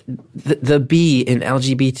the B in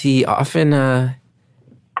LGBT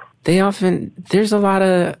there's a lot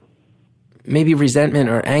of maybe resentment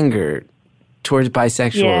or anger towards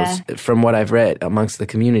bisexuals from what I've read amongst the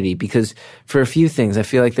community, because for a few things, I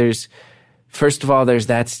feel like first of all, there's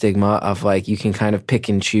that stigma of, like, you can kind of pick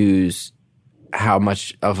and choose how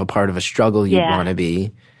much of a part of a struggle you want to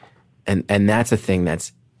be. And that's a thing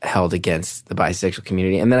that's held against the bisexual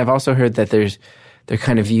community. And then I've also heard that they're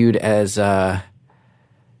kind of viewed as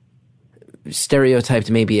stereotyped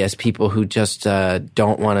maybe as people who just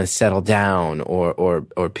don't want to settle down, or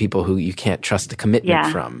people who you can't trust a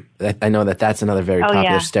commitment from. I know that's another very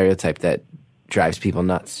popular stereotype that drives people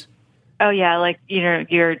nuts. Oh yeah, like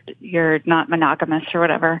you're not monogamous or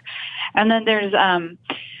whatever. And then there's I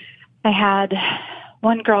had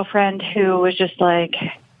one girlfriend who was just like,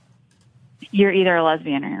 you're either a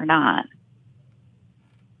lesbian or you're not.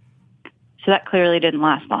 So that clearly didn't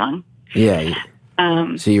last long. Yeah.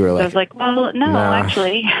 So you were like, so I was like, well, no.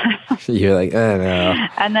 Actually. You're like, oh no.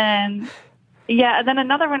 And then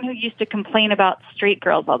another one who used to complain about straight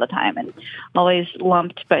girls all the time and always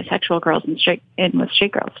lumped bisexual girls in with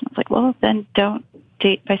straight girls. And I was like, well, then don't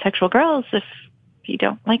date bisexual girls if you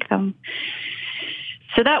don't like them.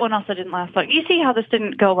 So that one also didn't last long. You see how this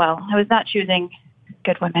didn't go well. I was not choosing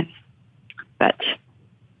good women, but.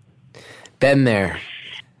 Been there.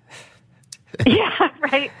 Yeah,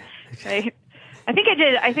 right. I think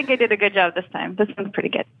I did a good job this time. This one's pretty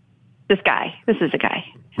good. This is a guy.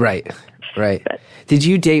 Right. But, did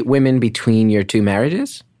you date women between your two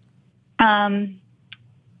marriages? So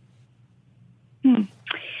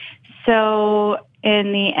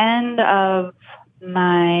in the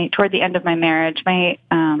toward the end of my marriage, my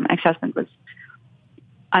ex-husband was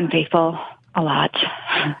unfaithful a lot.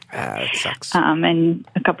 That sucks. In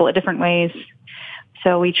a couple of different ways.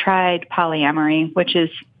 So we tried polyamory, which is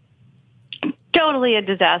totally a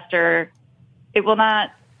disaster. It will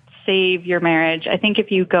not save your marriage. I think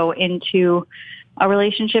if you go into a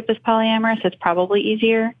relationship as polyamorous, it's probably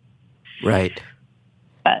easier. Right.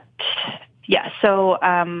 But yeah, so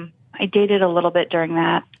I dated a little bit during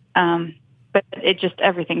that. But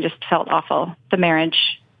everything just felt awful. The marriage,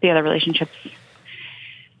 the other relationships,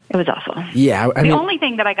 it was awful. Yeah. The only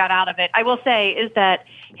thing that I got out of it, I will say, is that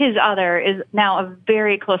his other is now a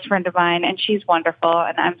very close friend of mine, and she's wonderful,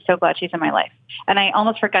 and I'm so glad she's in my life. And I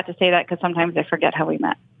almost forgot to say that because sometimes I forget how we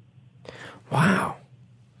met. Wow.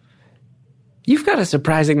 You've got a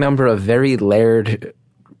surprising number of very layered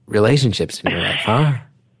relationships in your life, huh?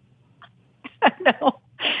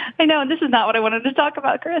 I know. This is not what I wanted to talk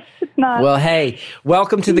about, Chris. It's not. Well, hey,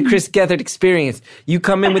 welcome to the Chris Gethard experience. You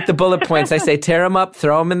come in with the bullet points. I say, tear them up,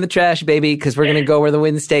 throw them in the trash, baby, because we're going to go where the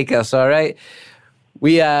wind's take us, all right?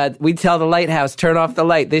 We tell the lighthouse, turn off the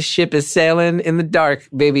light. This ship is sailing in the dark,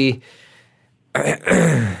 baby.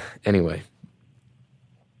 Anyway.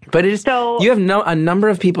 But it is, you have a number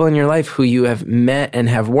of people in your life who you have met and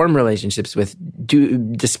have warm relationships with,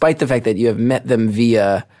 despite the fact that you have met them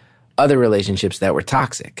via other relationships that were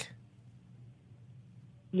toxic.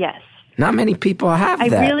 Yes. Not many people have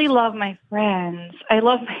that. I really love my friends. I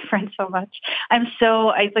love my friends so much.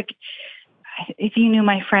 If you knew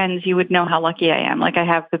my friends, you would know how lucky I am. Like, I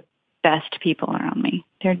have the best people around me.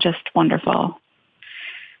 They're just wonderful.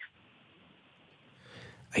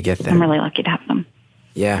 I get that. I'm really lucky to have them.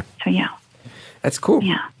 Yeah. So, yeah. That's cool.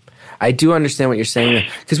 Yeah. I do understand what you're saying.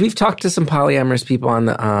 Because we've talked to some polyamorous people on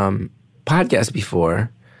the podcast before.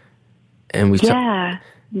 And and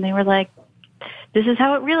they were like, this is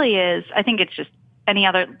how it really is. I think it's just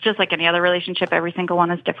like any other relationship, every single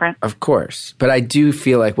one is different. Of course. But I do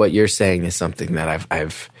feel like what you're saying is something that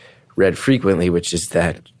I've read frequently, which is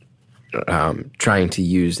that trying to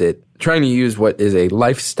use what is a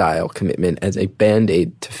lifestyle commitment as a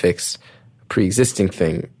Band-Aid to fix a pre-existing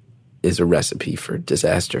thing is a recipe for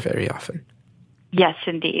disaster very often. Yes,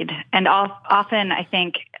 indeed. And often, I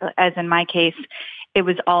think, as in my case, it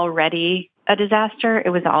was already a disaster.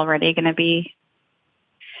 It was already going to be,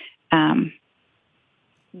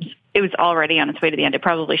 it was already on its way to the end. It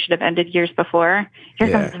probably should have ended years before. Here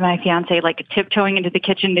comes my fiance, like tiptoeing into the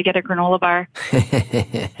kitchen to get a granola bar.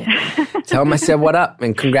 Tell him I said what up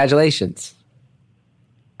and congratulations.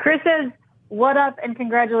 Chris says, what up and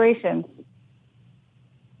congratulations.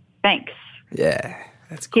 Thanks. Yeah,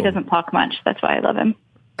 that's cool. He doesn't talk much. That's why I love him.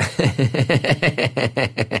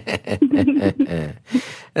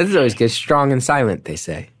 That's always good. Strong and silent, they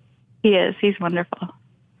say. He is. He's wonderful.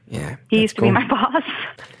 Yeah. He used to be my boss.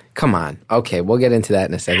 Come on. Okay, we'll get into that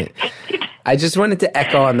in a second. I just wanted to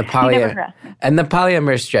echo on the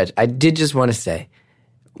polyamorous stretch. I did just want to say,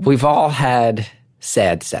 we've all had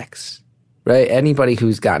sad sex, right? Anybody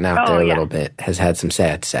who's gotten out there a little bit has had some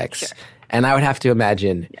sad sex. Sure. And I would have to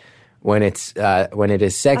imagine when it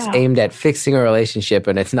is sex aimed at fixing a relationship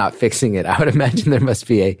and it's not fixing it, I would imagine there must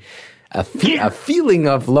be a feeling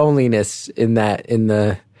of loneliness in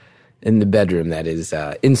the bedroom that is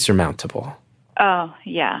insurmountable. Oh,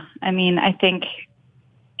 yeah. I mean, I think,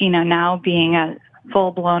 now being a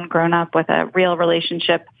full-blown grown-up with a real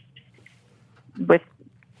relationship with,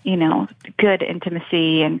 good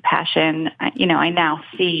intimacy and passion, I now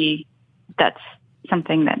see that's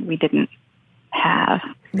something that we didn't have.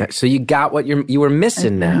 So you got what you were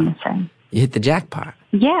missing now. You hit the jackpot.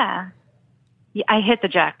 Yeah. I hit the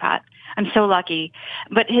jackpot. I'm so lucky.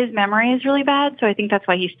 But his memory is really bad, so I think that's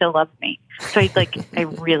why he still loves me. So I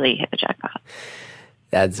really hit the jackpot.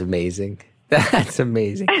 That's amazing. That's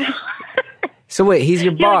amazing. So wait, he's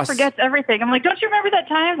your boss. He forgets everything. I'm like, don't you remember that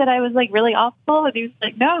time that I was really awful? And he was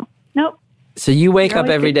like, nope. So you wake up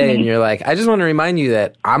every day and you're like, I just want to remind you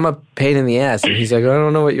that I'm a pain in the ass. And he's like, I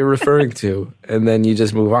don't know what you're referring to. And then you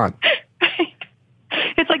just move on.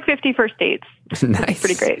 It's like 50 first dates. Nice. It's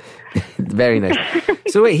pretty great. Very nice.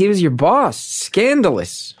 So wait, he was your boss.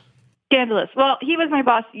 Scandalous. Scandalous. Well, he was my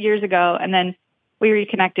boss years ago, and then we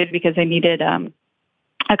reconnected because I needed a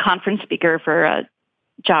conference speaker for a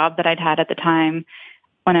job that I'd had at the time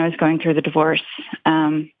when I was going through the divorce.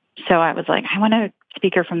 So I was like, I want a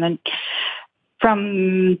speaker from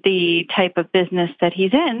the type of business that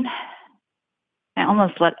he's in. I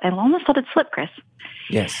almost let it slip, Chris.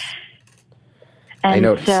 Yes. And I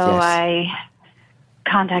noticed, so yes. I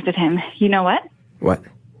contacted him. You know what? What?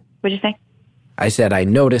 What'd you say? I said I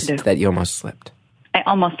noticed that you almost slipped. I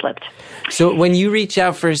almost slipped. So when you reach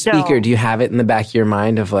out for a speaker, do you have it in the back of your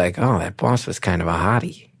mind of like, oh, that boss was kind of a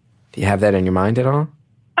hottie? Do you have that in your mind at all?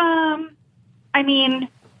 I mean,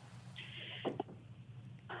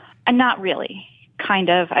 not really, kind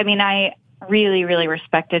of. I mean, I really, really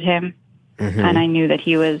respected him, and I knew that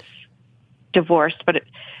he was divorced, but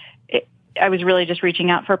I was really just reaching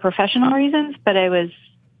out for professional reasons, but I was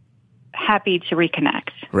happy to reconnect.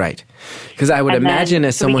 Right. Because I would imagine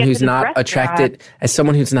as someone who's not attracted, as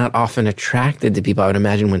someone who's not often attracted to people, I would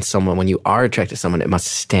imagine when you are attracted to someone, it must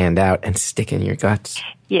stand out and stick in your guts.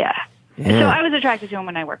 Yeah. So I was attracted to him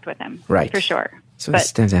when I worked with him. Right. For sure. So but it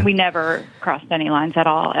stands out. We never crossed any lines at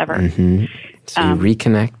all, ever. So you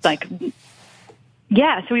reconnect.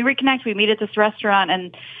 So we reconnect. We meet at this restaurant,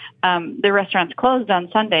 and the restaurant's closed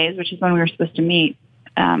on Sundays, which is when we were supposed to meet.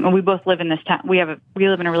 And we both live in this town. We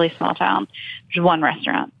live in a really small town. There's one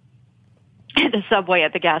restaurant, the Subway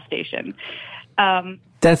at the gas station.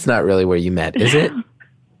 That's not really where you met, is it?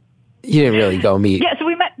 You didn't really go meet. Yeah, so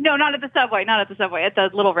we met. No, not at the Subway. Not at the Subway. At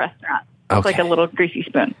the little restaurant. Okay. It's like a little greasy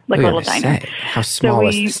spoon, like a little diner. How small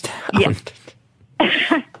is this town? Yeah.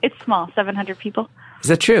 It's small. 700 people. Is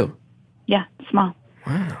that true? Yeah, small.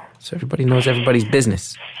 Wow. So everybody knows everybody's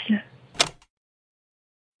business. Yeah.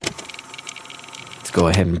 Let's go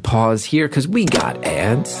ahead and pause here because we got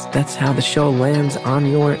ads. That's how the show lands on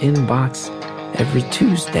your inbox every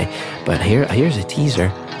Tuesday. But here's a teaser.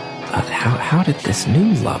 How did this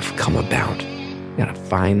new love come about? Gotta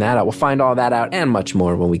find that out. We'll find all that out and much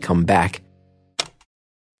more when we come back.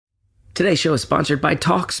 Today's show is sponsored by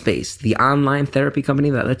Talkspace, the online therapy company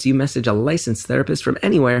that lets you message a licensed therapist from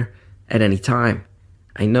anywhere at any time.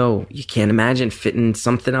 I know you can't imagine fitting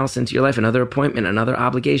something else into your life, another appointment, another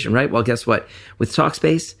obligation, right? Well, guess what? With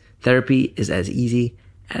Talkspace, therapy is as easy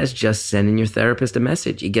as just sending your therapist a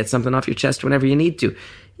message. You get something off your chest whenever you need to.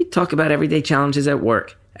 You talk about everyday challenges at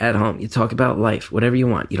work, at home. You talk about life, whatever you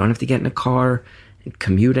want. You don't have to get in a car and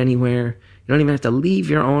commute anywhere. You don't even have to leave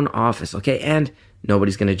your own office, okay? And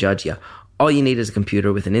nobody's going to judge you. All you need is a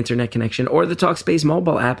computer with an internet connection or the Talkspace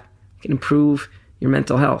mobile app. You can improve your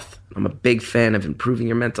mental health. I'm a big fan of improving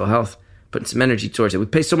your mental health, putting some energy towards it. We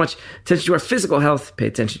pay so much attention to our physical health. Pay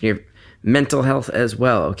attention to your mental health as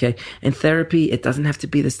well, okay? And therapy, it doesn't have to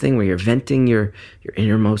be this thing where you're venting your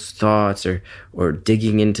innermost thoughts or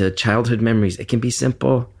digging into childhood memories. It can be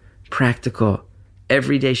simple, practical,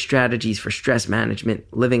 everyday strategies for stress management,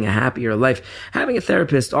 living a happier life. Having a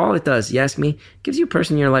therapist, all it does, you ask me, gives you a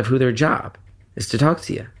person in your life who their job is to talk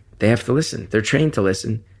to you. They have to listen. They're trained to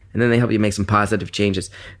listen. And then they help you make some positive changes.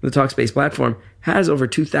 The Talkspace platform has over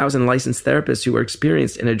 2,000 licensed therapists who are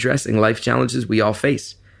experienced in addressing life challenges we all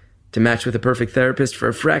face. To match with a perfect therapist for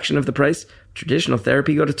a fraction of the price of traditional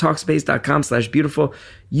therapy, go to Talkspace.com/beautiful.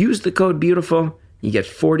 Use the code BEAUTIFUL. You get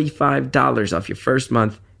 $45 off your first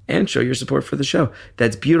month and show your support for the show.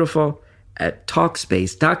 That's beautiful at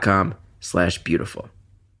Talkspace.com/beautiful.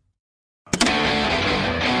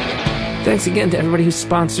 Thanks again to everybody who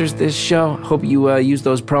sponsors this show. Hope you use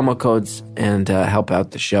those promo codes and help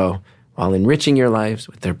out the show while enriching your lives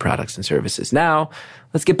with their products and services. Now,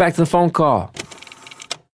 let's get back to the phone call.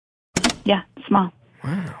 Yeah, small.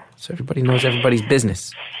 Wow. So everybody knows everybody's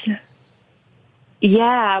business.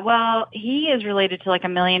 Yeah, well, he is related to like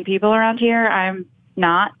 1 million people around here. I'm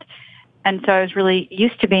not. And so I was really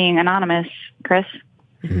used to being anonymous, Chris.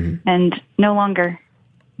 Mm-hmm. And no longer.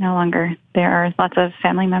 There are lots of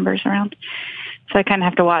family members around. So I kind of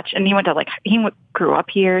have to watch. And he grew up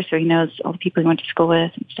here, so he knows all the people he went to school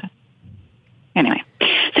with and stuff. Anyway.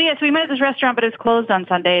 So yes, we met at this restaurant, but it was closed on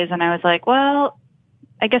Sundays. And I was like, well,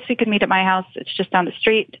 I guess we could meet at my house. It's just down the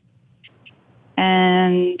street.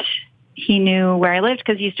 And he knew where I lived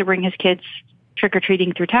because he used to bring his kids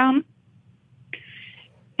trick-or-treating through town.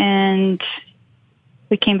 And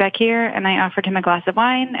we came back here, and I offered him a glass of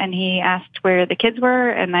wine, and he asked where the kids were,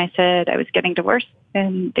 and I said I was getting divorced,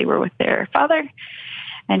 and they were with their father.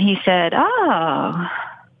 And he said, oh,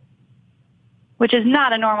 which is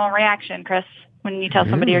not a normal reaction, Chris, when you tell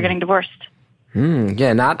somebody you're getting divorced.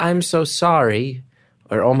 Yeah, not I'm so sorry,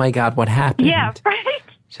 or oh my God, what happened? Yeah, right.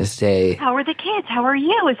 Just say, how are the kids? How are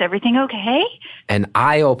you? Is everything okay? An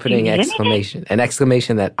eye-opening exclamation. An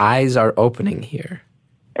exclamation that eyes are opening here.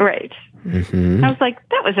 Right. Mm-hmm. I was like,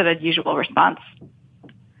 that was an unusual response.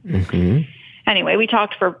 Mm-hmm. Anyway, we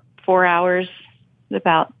talked for 4 hours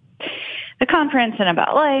about the conference and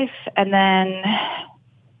about life, and then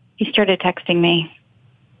he started texting me,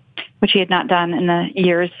 which he had not done in the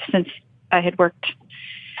years since I had worked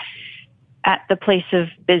at the place of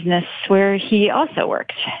business where he also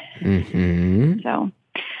worked. Mm-hmm. So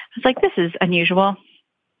I was like, this is unusual.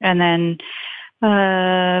 And then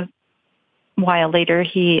a while later,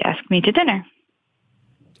 he asked me to dinner.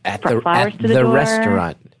 At the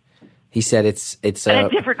restaurant. He said it's at a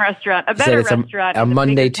different restaurant, a he said better it's restaurant. a in the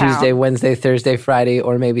Monday, bigger town. Tuesday, Wednesday, Thursday, Friday,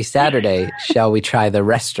 or maybe Saturday. Shall we try the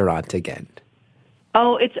restaurant again?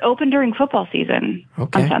 Oh, it's open during football season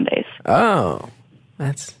Okay. on Sundays. Oh,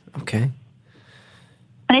 that's okay.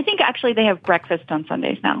 And I think actually they have breakfast on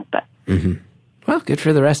Sundays now, but Well, good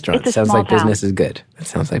for the restaurant. It's a Sounds small like town. business is good. That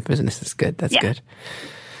sounds like business is good. That's Yeah. good.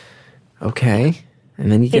 Okay.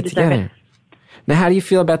 And then you They get deserve together. it. Now, how do you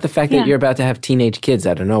feel about the fact that Yeah. you're about to have teenage kids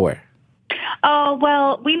out of nowhere? oh,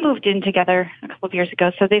 well, we moved in together a couple of years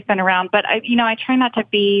ago, so they've been around. But I try not to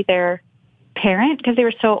be their parent because they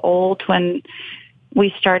were so old when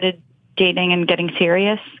we started dating and getting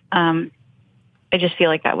serious. I just feel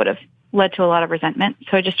like that would have led to a lot of resentment.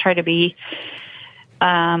 So I just try to be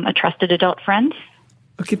a trusted adult friend.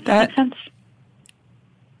 Look at that. Makes sense.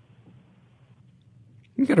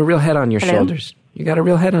 You got a real head on your Hello? shoulders. You got a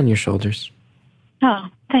real head on your shoulders. Oh,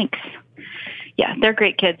 thanks. Yeah, they're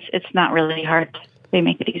great kids. It's not really hard. They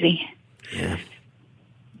make it easy. Yeah.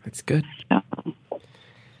 That's good. So,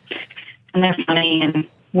 and they're funny and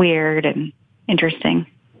weird and interesting.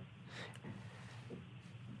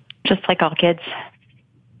 Just like all kids.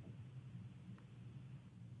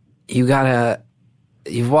 You've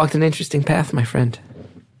walked an interesting path, my friend.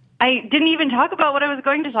 I didn't even talk about what I was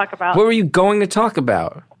going to talk about. What were you going to talk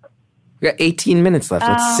about? We got 18 minutes left.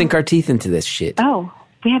 Let's sink our teeth into this shit. Oh,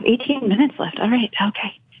 we have 18 minutes left. All right.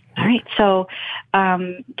 Okay. All right. So,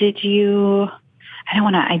 did you, I don't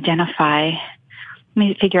want to identify, let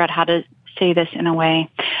me figure out how to say this in a way.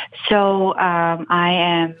 So,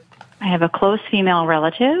 I have a close female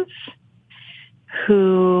relative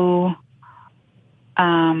who,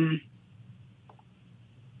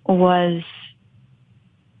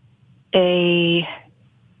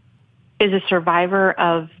 is a survivor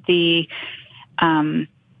of the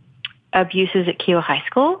abuses at Keough High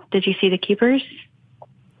School. Did you see The Keepers?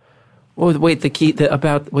 Oh, wait,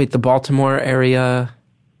 the Baltimore area,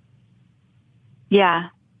 Yeah.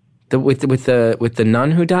 with the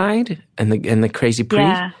nun who died and the crazy priest.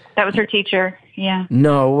 Yeah. That was her teacher. Yeah.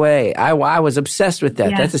 No way. I was obsessed with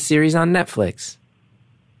that. Yeah. That's a series on Netflix.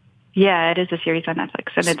 Yeah, it is a series on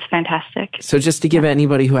Netflix, and it's fantastic. So just to give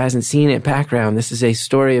anybody who hasn't seen it background, this is a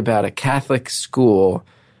story about a Catholic school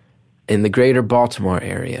in the greater Baltimore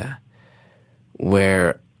area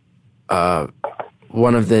where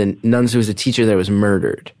one of the nuns who was a teacher there was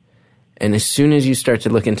murdered. And as soon as you start to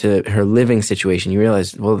look into her living situation, you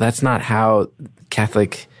realize, well, that's not how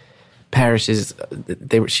Catholic parishes.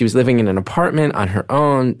 She was living in an apartment on her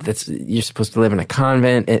own. You're supposed to live in a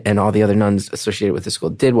convent, and all the other nuns associated with the school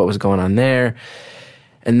did what was going on there.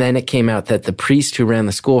 And then it came out that the priest who ran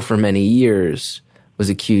the school for many years was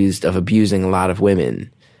accused of abusing a lot of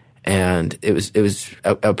women. And it was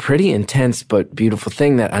a pretty intense but beautiful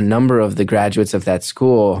thing that a number of the graduates of that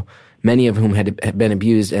school, many of whom had been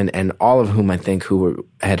abused, and all of whom I think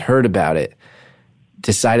had heard about it,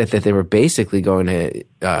 decided that they were basically going to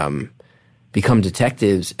become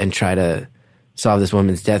detectives and try to solve this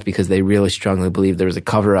woman's death because they really strongly believed there was a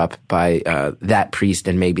cover-up by that priest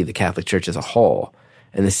and maybe the Catholic Church as a whole.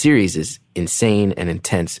 And the series is insane and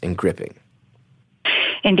intense and gripping.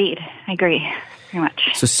 Indeed. I agree very much.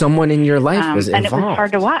 So someone in your life was and involved. it was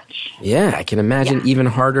hard to watch. Yeah, I can imagine Yeah. even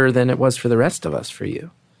harder than it was for the rest of us for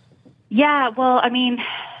you. Yeah, well, I mean,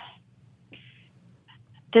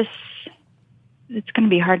 it's going to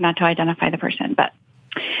be hard not to identify the person, but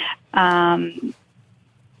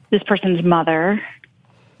this person's mother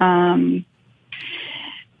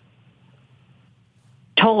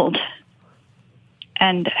told,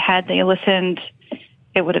 and had they listened,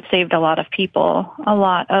 it would have saved a lot of people, a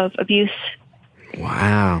lot of abuse.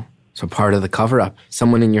 Wow. So part of the cover-up.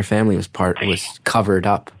 Someone in your family was covered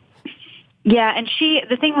up. Yeah, and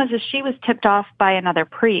the thing was she was tipped off by another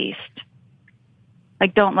priest.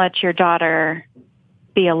 Like, don't let your daughter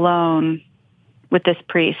be alone with this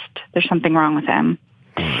priest. There's something wrong with him.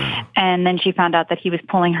 And then she found out that he was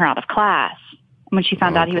pulling her out of class. When she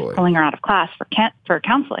found out he was pulling her out of class for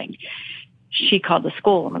counseling, she called the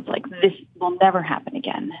school and was like, this will never happen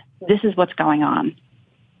again. This is what's going on.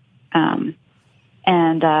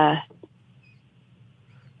 And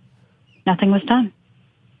nothing was done.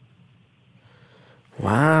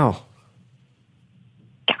 Wow.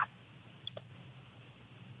 Yeah.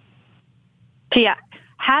 So yeah,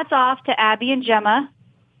 hats off to Abby and Gemma.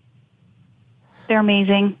 They're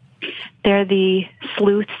amazing. They're the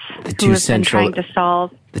sleuths who have been trying to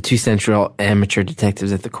solve. The two central amateur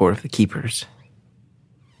detectives at the core of The Keepers.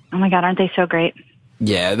 Oh my God, aren't they so great?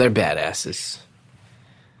 Yeah, they're badasses.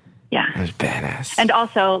 Yeah. They're badass. And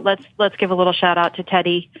also, let's give a little shout out to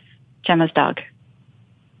Teddy, Gemma's dog.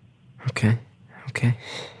 Okay.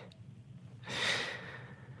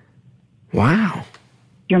 Wow.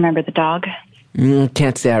 You remember the dog?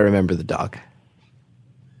 Can't say I remember the dog.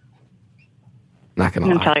 Not gonna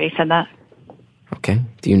lie. I'm sorry you said that. Okay.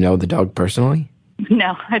 Do you know the dog personally?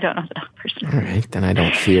 No, I don't know the dog personally. All right. Then I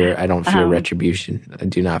don't fear retribution. I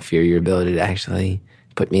do not fear your ability to actually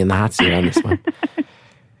put me in the hot seat on this one.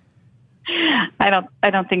 I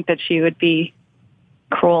don't think that she would be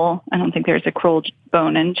cruel. I don't think there's a cruel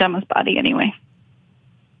bone in Gemma's body anyway.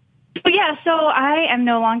 But yeah, so I am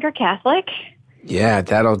no longer Catholic. Yeah,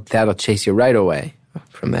 that'll chase you right away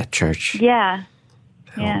from that church. Yeah.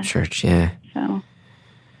 That old church, yeah. So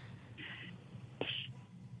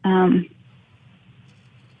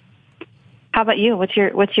how about you? What's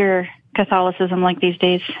your Catholicism like these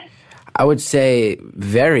days? I would say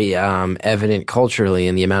very evident culturally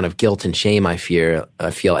in the amount of guilt and shame I feel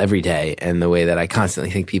every day, and the way that I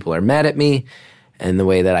constantly think people are mad at me, and the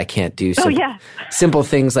way that I can't do simple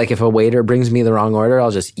things like if a waiter brings me the wrong order,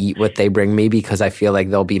 I'll just eat what they bring me because I feel like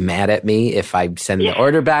they'll be mad at me if I send the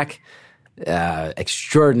order back.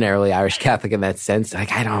 Extraordinarily Irish Catholic in that sense.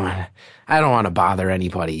 Like I don't want to bother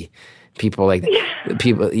anybody. People like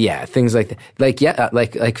things like that.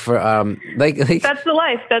 Like for that's the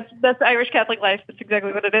life. That's Irish Catholic life. That's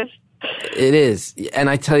exactly what it is. It is, and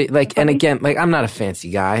I tell you, and again, I'm not a fancy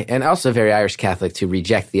guy, and also very Irish Catholic to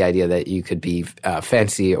reject the idea that you could be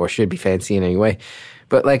fancy or should be fancy in any way.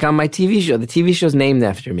 But on my TV show, the TV show's named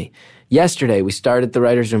after me. Yesterday, we started the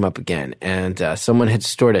writer's room up again, and someone had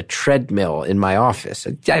stored a treadmill in my office.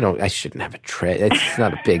 I shouldn't have a it's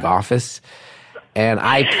not a big office. And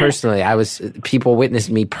people witnessed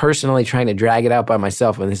me personally trying to drag it out by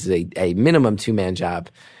myself when this is a minimum 2-man job.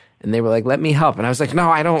 And they were like, let me help. And I was like, no,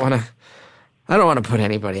 I don't want to put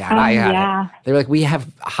anybody out. They were like,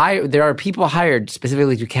 there are people hired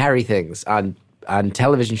specifically to carry things on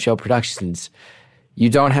television show productions. You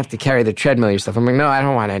don't have to carry the treadmill yourself. I'm like, no, I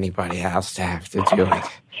don't want anybody else to have to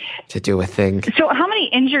do a thing. So how many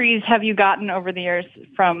injuries have you gotten over the years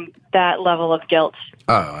from that level of guilt?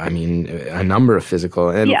 Oh, I mean, a number of physical.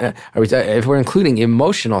 And if we're including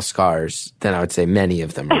emotional scars, then I would say many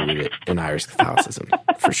of them are rooted in Irish Catholicism,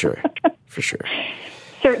 for sure. For sure.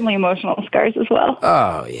 Certainly emotional scars as well.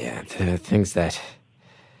 Oh, yeah. The things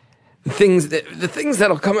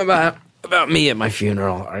that'll come about me at my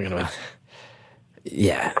funeral are going to...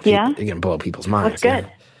 Yeah. You're going to blow people's minds. That's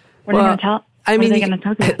good. What are they going to tell? I mean, what are they going to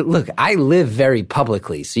talk about? Look, I live very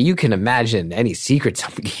publicly, so you can imagine any secrets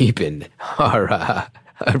I'm keeping are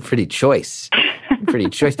pretty choice.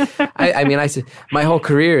 My whole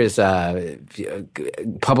career is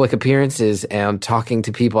public appearances and talking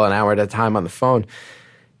to people an hour at a time on the phone.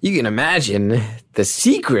 You can imagine the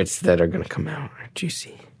secrets that are going to come out are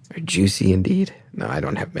juicy. Are juicy indeed. No, I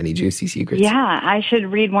don't have many juicy secrets. Yeah, I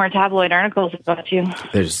should read more tabloid articles about you.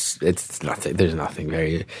 There's nothing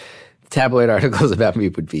very... Tabloid articles about me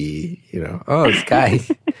would be, this guy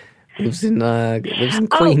lives in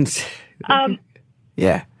Queens.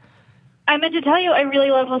 Yeah. I meant to tell you, I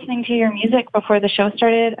really love listening to your music before the show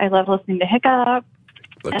started. I love listening to Hiccup,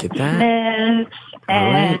 Look at that. Smith,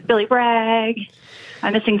 and Billy Bragg.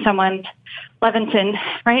 I'm missing someone. Levinson,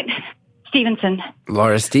 right? Stevenson.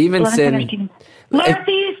 Laura Stevenson. Laura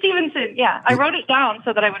Stevenson, yeah. I wrote it down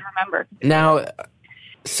so that I would remember. Now...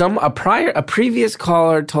 A previous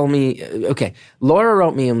caller told me, okay, Laura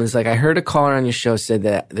wrote me and was like, I heard a caller on your show said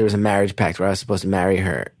that there was a marriage pact where I was supposed to marry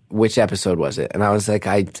her. Which episode was it? And I was like,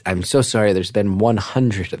 I'm so sorry. There's been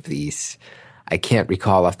 100 of these. I can't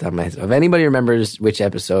recall off the top of my head. If anybody remembers which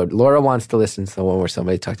episode, Laura wants to listen to the one where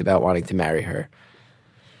somebody talked about wanting to marry her.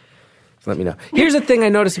 So let me know. Here's the thing I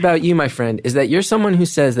noticed about you, my friend, is that you're someone who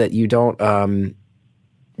says that you don't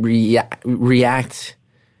react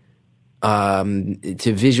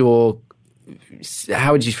to visual,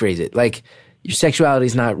 how would you phrase it? Like your sexuality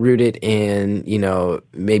is not rooted in,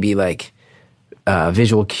 maybe like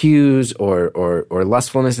visual cues or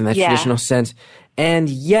lustfulness in that traditional sense. And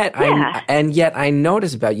yet I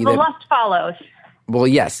notice about you that lust follows. Well,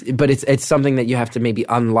 yes, but it's something that you have to maybe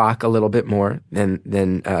unlock a little bit more than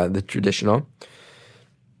the traditional.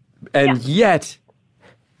 And yet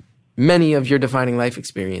many of your defining life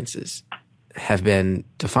experiences have been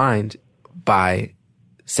defined by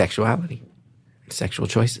sexuality, sexual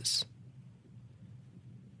choices.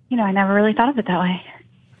 I never really thought of it that way.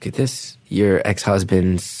 Look at this. Your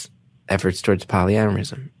ex-husband's efforts towards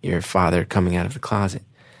polyamorism, your father coming out of the closet,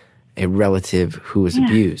 a relative who was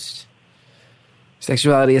abused.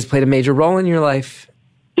 Sexuality has played a major role in your life.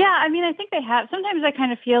 Yeah, I mean, I think they have. Sometimes I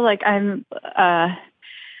kind of feel like I'm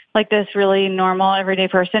like this really normal, everyday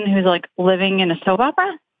person who's like living in a soap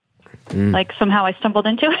opera. Like somehow I stumbled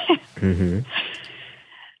into it.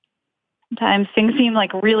 Sometimes things seem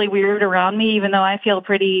like really weird around me, even though I feel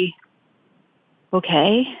pretty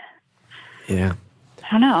okay. Yeah.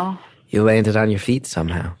 I don't know. You landed on your feet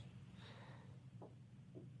somehow.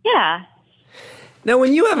 Yeah. Now,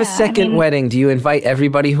 when you have a second wedding, do you invite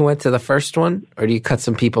everybody who went to the first one, or do you cut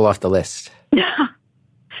some people off the list?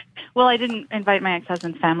 Well, I didn't invite my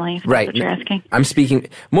ex-husband's family, if Right. that's what you're asking. I'm speaking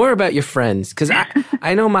more about your friends, because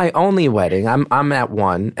I know my only wedding, I'm at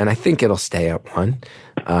one, and I think it'll stay at one.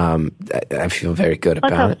 I feel very good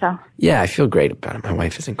about Let's it. hope so. Yeah, I feel great about it. My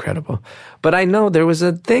wife is incredible. But I know there was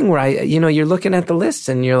a thing where you're looking at the list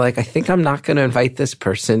and you're like, I think I'm not going to invite this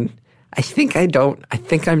person. I think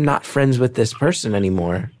I'm not friends with this person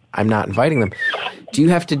anymore. I'm not inviting them. Do you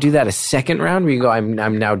have to do that a second round where you go, I'm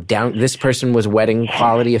now down, this person was wedding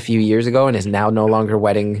quality a few years ago and is now no longer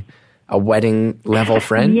a wedding level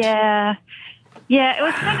friend? Yeah. Yeah, it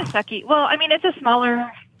was kind of sucky. Well, I mean, it's a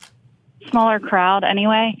smaller crowd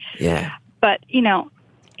anyway. Yeah. But,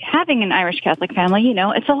 having an Irish Catholic family,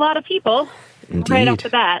 it's a lot of people right off the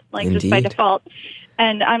bat, just by default.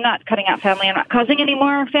 And I'm not cutting out family. I'm not causing any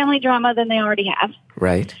more family drama than they already have.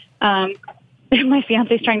 Right. My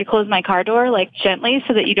fiance's trying to close my car door, gently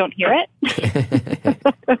so that you don't hear it.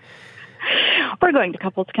 We're going to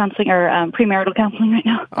couples counseling or premarital counseling right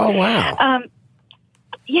now. Oh, wow.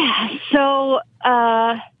 Yeah. So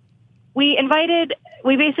we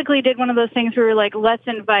basically did one of those things where we were like, let's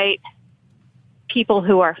invite people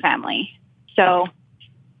who are family. So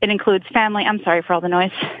it includes family. I'm sorry for all the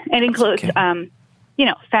noise. It includes,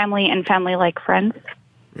 family and family-like friends.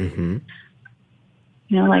 Mm-hmm.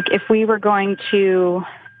 If we were going to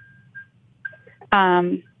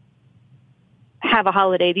have a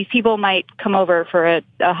holiday, these people might come over for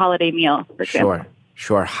a holiday meal, for example.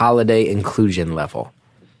 Sure. Holiday inclusion level.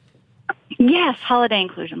 Yes, holiday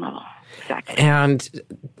inclusion level. Exactly. And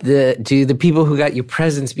do the people who got you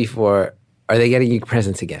presents before, are they getting you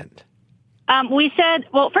presents again? We said,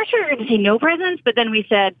 first we were going to say no presents, but then we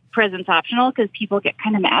said presents optional because people get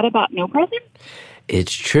kind of mad about no presents.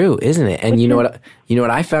 It's true, isn't it? And you know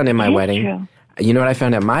what I found in my wedding? True. You know what I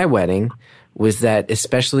found at my wedding was that,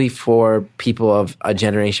 especially for people of a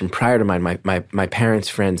generation prior to mine, my parents'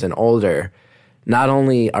 friends and older, not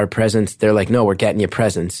only are presents, they're like, no, we're getting you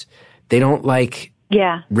presents. They don't like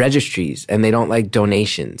registries, and they don't like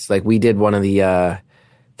donations. Like, we did one of the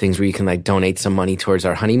things where you can donate some money towards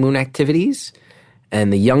our honeymoon activities.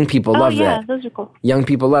 And the young people love that. Yeah, those are cool. Young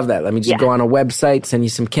people love that. Let me just go on a website, send you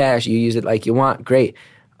some cash. You use it like you want. Great.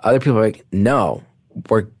 Other people are like, no,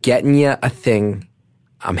 we're getting you a thing.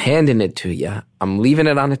 I'm handing it to you. I'm leaving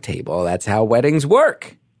it on a table. That's how weddings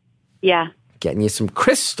work. Yeah. Getting you some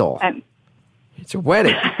crystal. It's a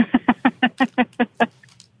wedding.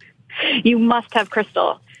 You must have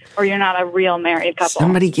crystal, or you're not a real married couple.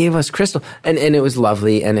 Somebody gave us crystal, and it was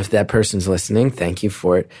lovely. And if that person's listening, thank you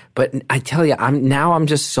for it. But I tell you, I'm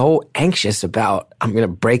just so anxious about I'm going to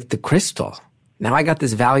break the crystal. Now I got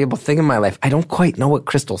this valuable thing in my life. I don't quite know what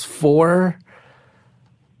crystal's for.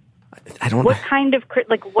 I don't. What kind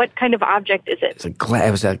of object is it?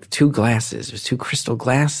 It was like 2 glasses. It was 2 crystal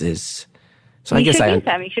glasses. So I guess should use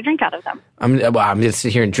them. You should drink out of them. I'm going to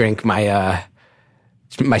sit here and drink my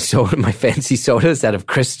soda, my fancy sodas out of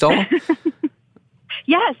crystal.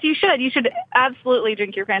 Yes, you should. You should absolutely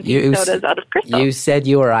drink your fancy sodas out of crystal. You said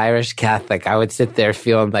you were Irish Catholic. I would sit there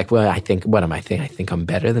feeling like, well, what am I thinking? I think I'm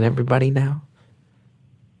better than everybody now.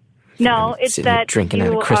 No, it's that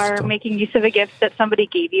you are making use of a gift that somebody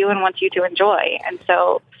gave you and wants you to enjoy. And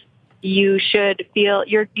so you should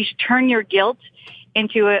you should turn your guilt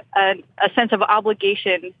into a sense of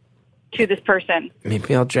obligation to this person.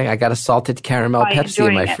 Maybe I'll drink. I got a salted caramel Pepsi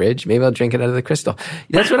in my fridge. Maybe I'll drink it out of the crystal.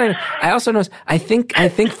 That's what I also know. I think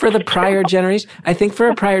for the prior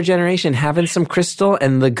generation, having some crystal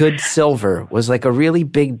and the good silver was like a really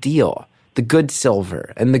big deal. The good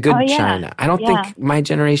silver and the good china. I don't think my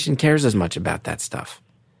generation cares as much about that stuff.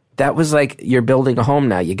 That was like, you're building a home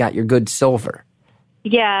now. You got your good silver.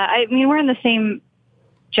 Yeah. I mean, we're in the same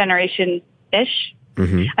generation-ish.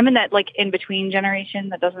 Mm-hmm. I'm in that in-between generation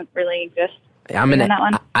that doesn't really exist. I'm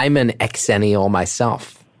an exennial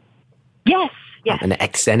myself. Yes. I'm an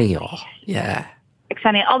exennial. Yeah.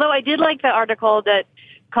 Exennial. Although I did like the article that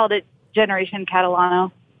called it Generation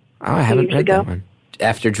Catalano. Oh, I haven't read that one.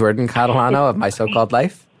 After Jordan Catalano of My So-Called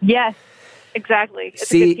Life? Yes, exactly.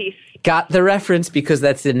 It's a good piece. Got the reference because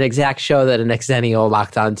that's an exact show that an exennial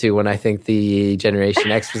locked onto when I think the Generation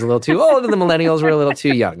X was a little too old and the millennials were a little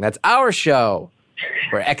too young. That's our show.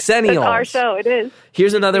 We're exennials. That's our show. It is.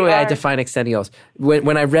 Here's another way I define exennials.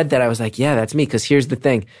 When I read that, I was like, yeah, that's me. Because here's the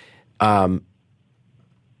thing.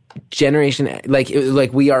 Generation,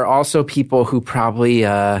 we are also people who probably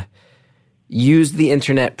used the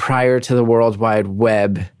internet prior to the World Wide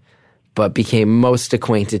Web, but became most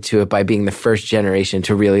acquainted to it by being the first generation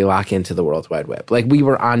to really lock into the World Wide Web. Like, we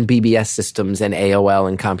were on BBS systems and AOL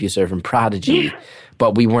and CompuServe and Prodigy,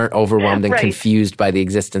 but we weren't overwhelmed and confused by the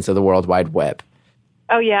existence of the World Wide Web.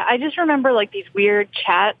 Oh, yeah. I just remember, like, these weird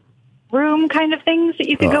chat room kind of things that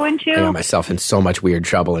you could go into. I got myself in so much weird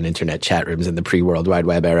trouble in internet chat rooms in the pre-World Wide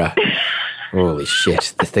Web era. Holy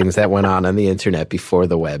shit. The things that went on the internet before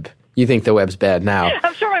the web. You think the web's bad now.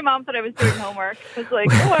 I'm sure my mom thought I was doing homework. I was like,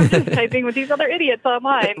 oh, I'm just typing with these other idiots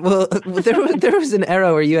online. Well, there was an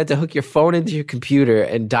era where you had to hook your phone into your computer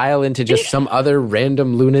and dial into just some other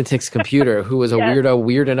random lunatic's computer who was a weirdo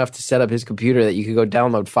weird enough to set up his computer that you could go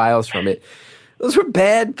download files from it. Those were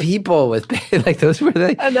bad people like those were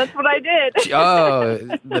the... And that's what I did. Oh,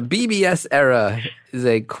 the BBS era is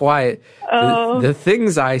a quiet... The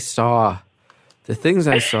things I saw...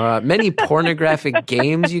 Many pornographic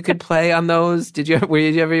games you could play on those. Did you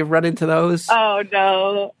ever run into those? Oh,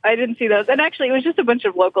 no. I didn't see those. And actually, it was just a bunch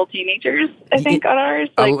of local teenagers, I think, on ours.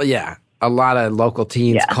 Yeah. A lot of local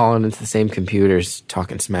teens calling into the same computers,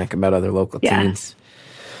 talking smack about other local teens.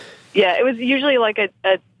 Yeah, it was usually like a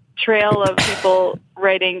trail of people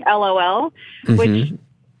writing LOL, which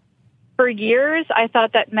for years I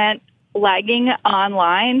thought that meant lagging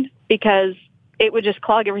online because it would just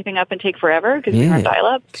clog everything up and take forever because we were on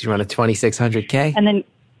dial-up. Because you're on a 2600K? And then,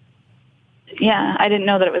 I didn't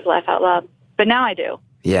know that it was laugh out loud. But now I do.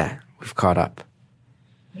 Yeah, we've caught up.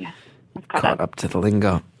 Yeah, we've caught up to the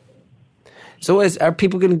lingo. So are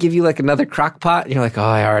people going to give you like another crock pot? And you're like, oh,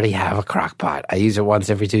 I already have a crock pot. I use it once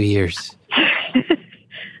every 2 years.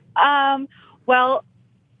 Well,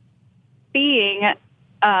 being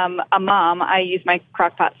a mom, I use my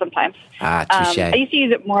crock pot sometimes. Touche. I used to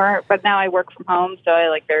use it more, but now I work from home, so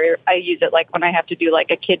I use it like when I have to do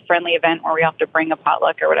like a kid-friendly event where we have to bring a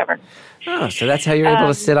potluck or whatever. Oh, so that's how you're able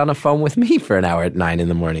to sit on a phone with me for an hour at 9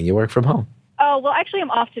 a.m. You work from home. Oh, well, actually,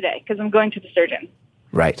 I'm off today because I'm going to the surgeon.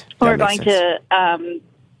 Right. We're going to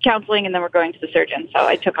counseling, and then we're going to the surgeon. So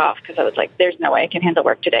I took off because I was like, there's no way I can handle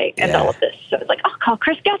work today and all of this. So I was like, I'll call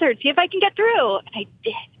Chris Gethard, see if I can get through. And I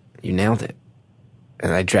did. You nailed it.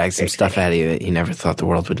 And I dragged some stuff out of you that you never thought the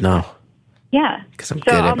world would know. Yeah. Because I'm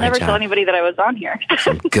good at my job. So I'll never tell anybody that I was on here.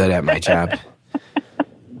 I'm good at my job.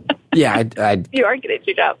 Yeah, you are good at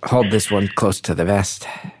your job. Hold this one close to the vest.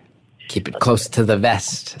 Keep it close to the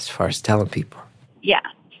vest as far as telling people. Yeah.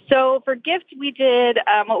 So for gift, we did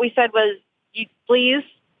what we said was, please,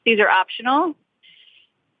 these are optional.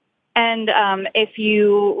 And if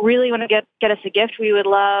you really want to get us a gift, we would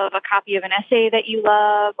love a copy of an essay that you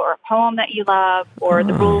love or a poem that you love or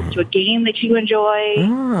the rules to a game that you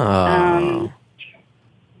enjoy.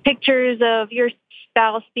 Pictures of your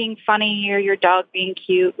spouse being funny or your dog being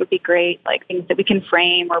cute would be great, like things that we can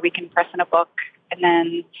frame or we can press in a book. And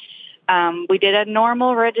then we did a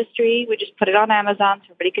normal registry. We just put it on Amazon so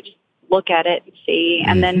everybody could just look at it and see.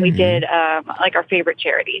 And then we did like our favorite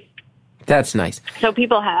charities. That's nice. So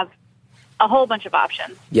people have a whole bunch of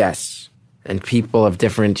options. Yes. And people of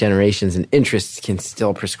different generations and interests can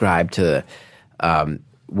still prescribe to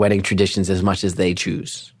wedding traditions as much as they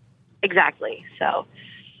choose. Exactly. So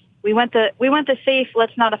we went the safe,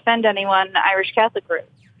 let's not offend anyone, Irish Catholic route.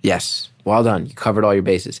 Yes. Well done. You covered all your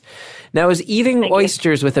bases. Now, is eating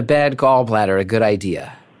oysters with a bad gallbladder a good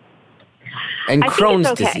idea? And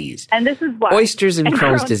Crohn's disease. And this is why. Oysters and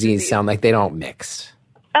Crohn's disease sound like they don't mix.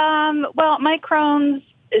 Well, my Crohn's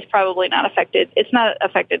is probably not affected. It's not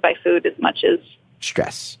affected by food as much as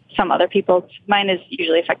stress. Some other people's. Mine is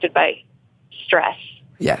usually affected by stress.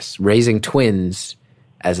 Yes. Raising twins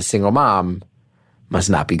as a single mom must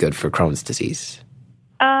not be good for Crohn's disease.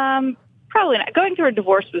 Probably not. Going through a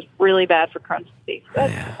divorce was really bad for Crohn's disease.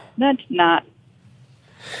 That's not.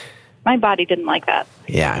 My body didn't like that.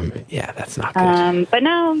 Yeah, that's not good. But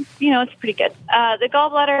now, it's pretty good. The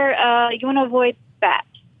gallbladder, you want to avoid fat.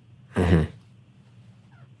 Mm-hmm.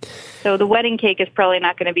 So the wedding cake is probably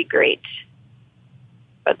not going to be great,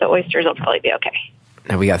 but the oysters will probably be okay.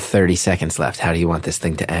 Now we got 30 seconds left. How do you want this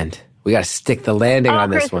thing to end? We got to stick the landing on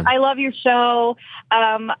Chris, this one. I love your show.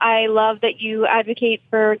 I love that you advocate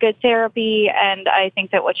for good therapy, and I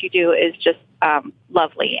think that what you do is just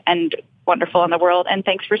lovely and wonderful in the world. And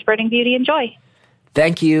thanks for spreading beauty and joy.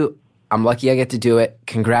 Thank you. I'm lucky I get to do it.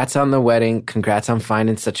 Congrats on the wedding. Congrats on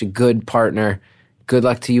finding such a good partner. Good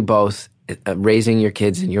luck to you both, raising your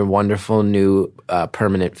kids in your wonderful new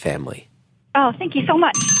permanent family. Oh, thank you so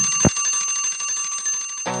much.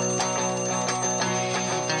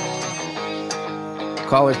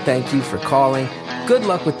 Caller, thank you for calling. Good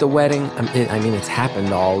luck with the wedding. I mean, it's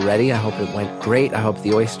happened already. I hope it went great. I hope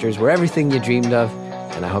the oysters were everything you dreamed of.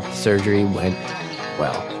 I and I hope the surgery went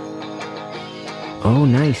well. Oh,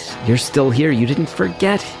 nice. You're still here. You didn't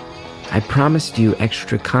forget. I promised you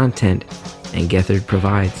extra content, and Gethard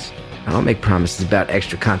provides. I don't make promises about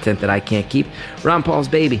extra content that I can't keep. Ron Paul's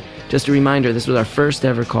baby. Just a reminder, this was our first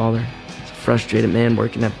ever caller. He's a frustrated man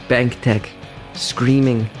working at Bank Tech,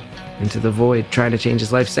 screaming into the void, trying to change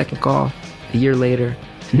his life. Second call, a year later,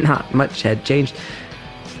 not much had changed.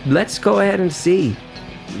 Let's go ahead and see.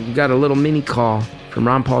 We got a little mini call from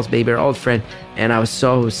Ron Paul's baby, our old friend, and I was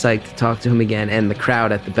so psyched to talk to him again, and the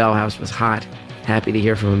crowd at the Bell House was hot. Happy to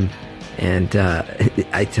hear from him, and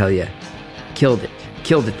I tell you, killed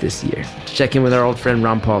it this year. Let's check in with our old friend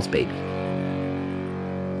Ron Paul's baby.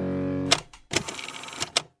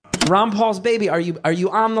 Ron Paul's baby, are you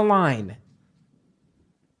on the line?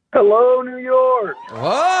 Hello, New York. Whoa, look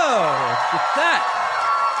at that.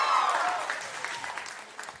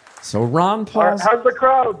 So Ron Paul's... How's the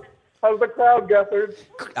crowd? How's the crowd, Gethard?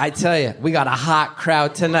 I tell you, we got a hot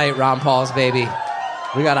crowd tonight, Ron Paul's baby.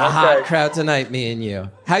 We got a hot crowd tonight, me and you.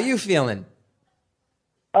 How you feeling?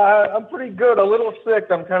 I'm pretty good. A little sick.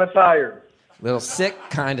 I'm kind of tired. Little sick,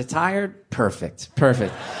 kind of tired? Perfect.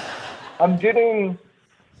 I'm getting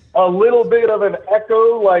a little bit of an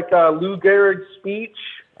echo like Lou Gehrig's speech.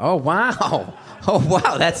 Oh, wow.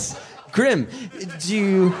 That's grim.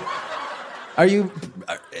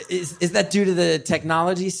 Is that due to the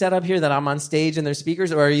technology setup here that I'm on stage and there's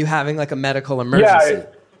speakers, or are you having like a medical emergency?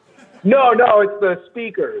 Yeah, no, it's the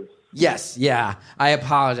speakers. Yes, yeah. I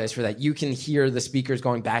apologize for that. You can hear the speakers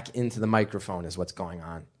going back into the microphone is what's going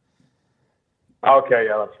on. Okay,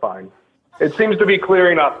 yeah, that's fine. It seems to be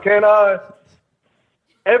clearing up. Can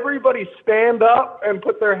everybody stand up and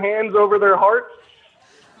put their hands over their hearts?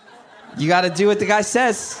 You got to do what the guy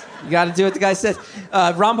says.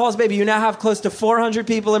 Ron Paul's baby, you now have close to 400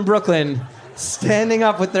 people in Brooklyn standing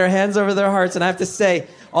up with their hands over their hearts. And I have to say,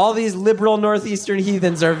 all these liberal Northeastern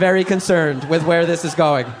heathens are very concerned with where this is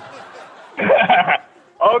going.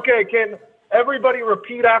 Okay, can everybody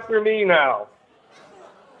repeat after me now?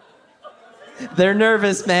 They're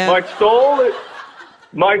nervous, man. My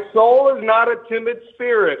soul is not a timid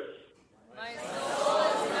spirit.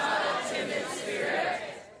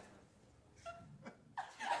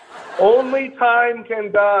 Only time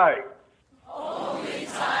can die. Okay.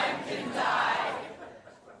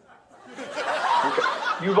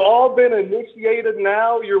 You've all been initiated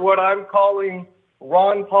now. You're what I'm calling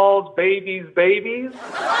Ron Paul's babies.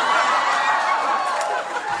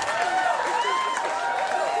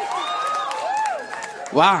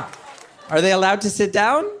 Wow. Are they allowed to sit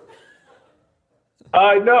down?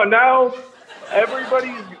 No, now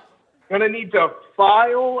everybody's going to need to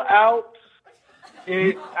file out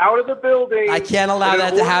of the building. I can't allow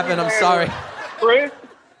that to happen. I'm sorry.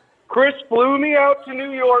 Chris flew me out to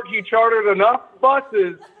New York. He chartered enough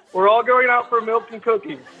buses. We're all going out for milk and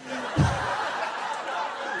cookies.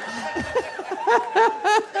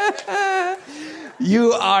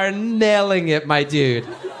 You are nailing it, my dude.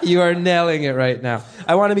 You are nailing it right now.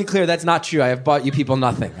 I want to be clear, that's not true. I have bought you people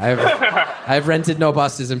nothing. I have rented no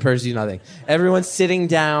buses and purchased you nothing. Everyone's sitting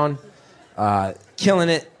down, killing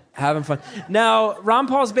it, having fun. Now, Ron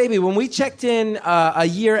Paul's baby, when we checked in a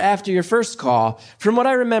year after your first call, from what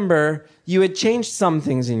I remember, you had changed some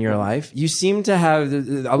things in your life. You seemed to have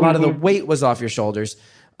a lot of the weight was off your shoulders.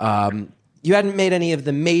 You hadn't made any of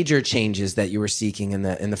the major changes that you were seeking in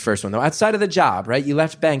the first one, though. Outside of the job, right? You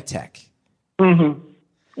left Bank Tech. Mm-hmm.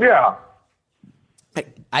 Yeah.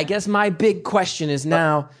 I guess my big question is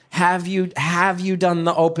now: have you done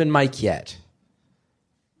the open mic yet?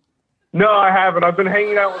 No, I haven't. I've been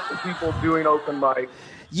hanging out with some people doing open mic.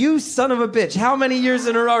 You son of a bitch! How many years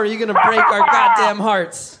in a row are you going to break our goddamn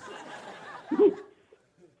hearts?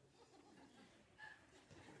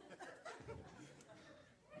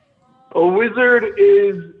 A wizard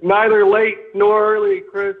is neither late nor early,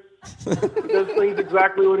 Chris. He does things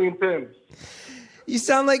exactly what he intends. You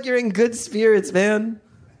sound like you're in good spirits, man.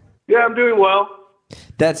 Yeah, I'm doing well.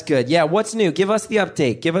 That's good. Yeah, what's new? Give us the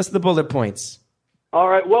update. Give us the bullet points. All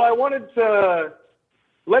right. Well, I wanted to...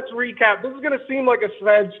 Let's recap. This is going to seem like a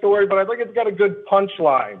sad story, but I think it's got a good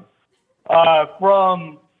punchline.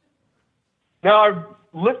 Now, I've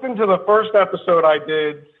listened to the first episode I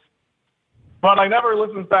did, but I never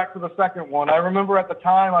listened back to the second one. I remember at the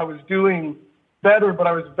time I was doing better, but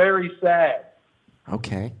I was very sad.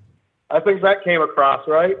 Okay. I think that came across,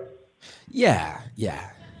 right? Yeah.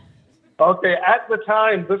 Okay, at the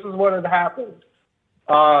time, this is what had happened.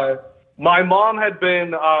 My mom had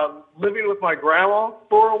been living with my grandma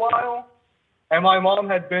for a while, and my mom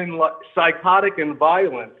had been psychotic and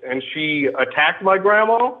violent, and she attacked my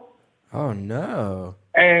grandma. Oh, no.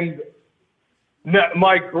 And No,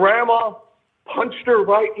 my grandma punched her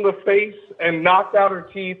right in the face and knocked out her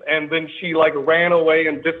teeth, and then she like ran away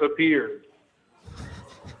and disappeared.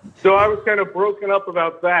 So I was kind of broken up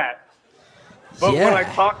about that. But when I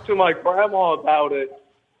talked to my grandma about it,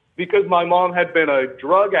 because my mom had been a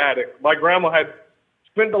drug addict, my grandma had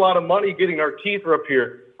spent a lot of money getting her teeth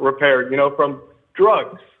repaired, from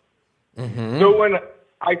drugs. Mm-hmm. So when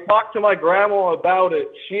I talked to my grandma about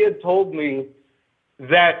it, she had told me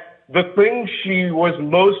that the thing she was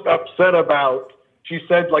most upset about, she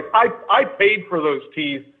said, like, I paid for those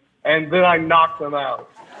teeth, and then I knocked them out.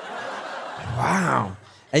 Wow.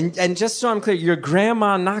 And just so I'm clear, your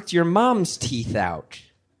grandma knocked your mom's teeth out.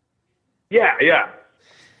 Yeah.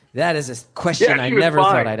 That is a question I never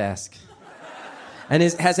thought I'd ask. And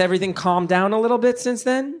has everything calmed down a little bit since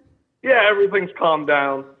then? Yeah, everything's calmed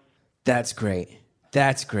down. That's great.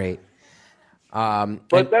 But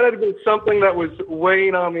that had been something that was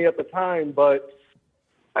weighing on me at the time, but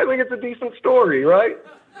I think it's a decent story, right?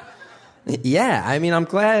 Yeah, I mean, I'm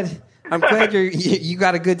glad you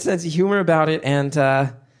got a good sense of humor about it, and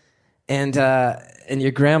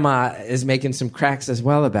your grandma is making some cracks as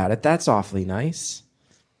well about it. That's awfully nice.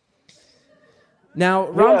 Now,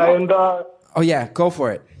 Ron, go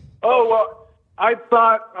for it. Oh, well, I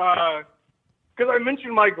thought, because I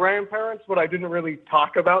mentioned my grandparents, but I didn't really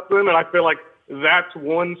talk about them, and I feel like that's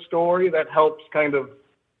one story that helps kind of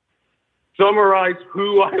summarize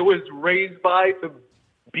who I was raised by to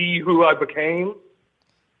be who I became.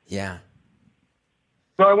 Yeah.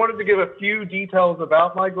 So I wanted to give a few details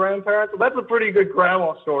about my grandparents. That's a pretty good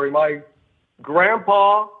grandma story. My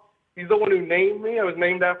grandpa, he's the one who named me. I was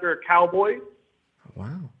named after a cowboy.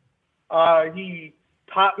 Wow. He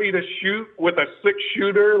taught me to shoot with a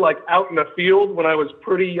 6-shooter, like out in the field when I was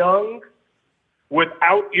pretty young,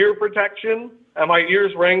 without ear protection, and my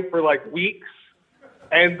ears rang for like weeks.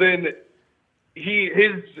 And then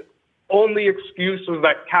his only excuse was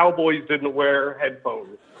that cowboys didn't wear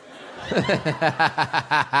headphones.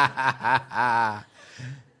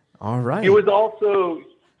 All right. He was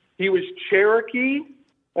Cherokee,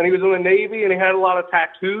 and he was in the Navy, and he had a lot of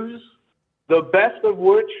tattoos, the best of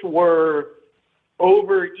which were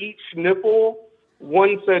over each nipple.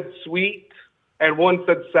 One said sweet, and one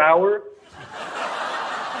said sour.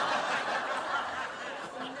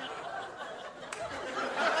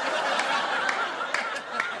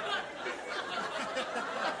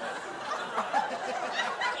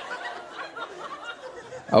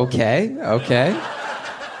 Okay.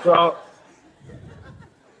 So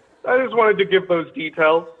I just wanted to give those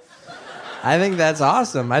details. I think that's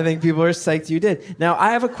awesome. I think people are psyched you did. Now,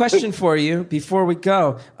 I have a question for you before we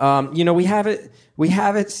go. We have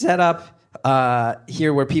it set up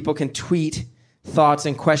here where people can tweet thoughts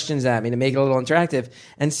and questions at me to make it a little interactive.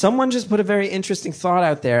 And someone just put a very interesting thought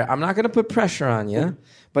out there. I'm not going to put pressure on you,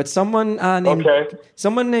 but someone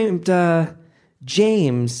named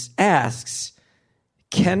James asks,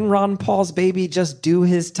 can Ron Paul's baby just do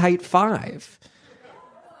his tight 5?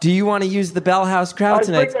 Do you want to use the Bell House crowd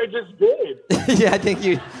tonight? I think I just did. Yeah, I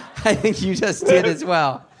think you just did as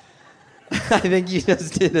well.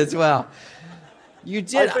 You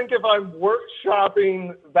did. I think if I'm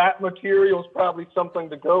workshopping, that material is probably something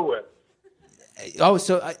to go with. Oh,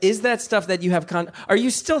 so is that stuff that you have are you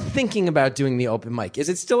still thinking about doing the open mic? Is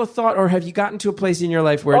it still a thought, or have you gotten to a place in your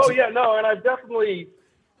life where and I've definitely,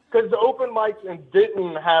 because the open mics in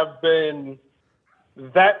Denton have been,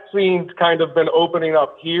 that scene's kind of been opening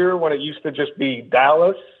up here when it used to just be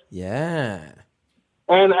Dallas. Yeah.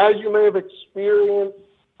 And as you may have experienced,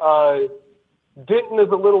 Denton is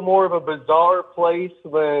a little more of a bizarre place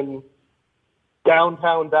than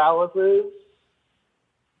downtown Dallas is.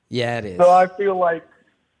 Yeah, it is. So I feel like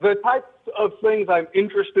the types of things I'm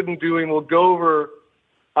interested in doing will go over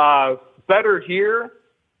better here.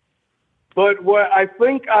 But what I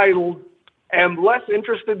think I am less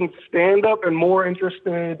interested in stand-up and more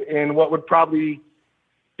interested in what would probably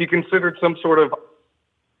be considered some sort of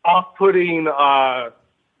off-putting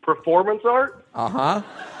performance art. Uh-huh.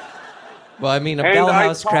 Well, I mean, a Bell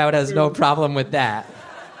House crowd has no problem with that.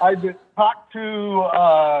 I just talked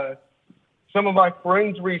to some of my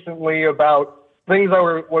friends recently about things I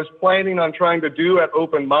was planning on trying to do at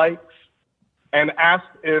open mics, and asked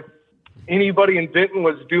if anybody in Denton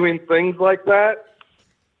was doing things like that.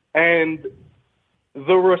 And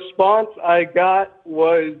the response I got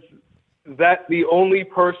was that the only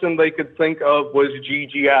person they could think of was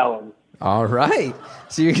Gigi Allen. All right.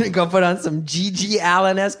 So you're going to go put on some Gigi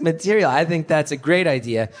Allen-esque material. I think that's a great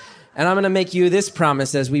idea. And I'm going to make you this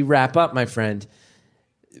promise as we wrap up, my friend.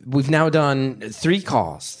 we've now done 3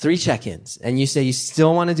 calls, 3 check-ins, and you say you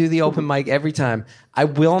still want to do the open mic every time. I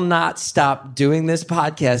will not stop doing this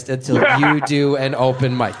podcast until you do an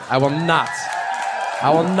open mic. I will not.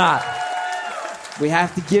 We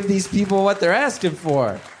have to give these people what they're asking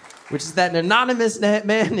for, which is that an anonymous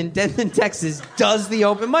man in Denton, Texas does the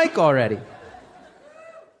open mic already.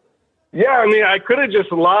 Yeah, I mean, I could have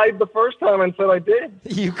just lied the first time and said I did.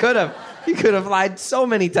 You could have. You could have lied so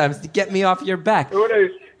many times to get me off your back. It would have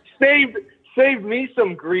saved me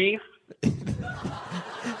some grief.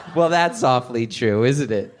 Well, that's awfully true,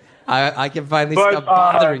 isn't it? I can finally stop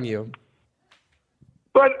bothering you.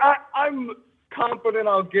 But I'm confident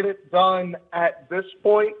I'll get it done at this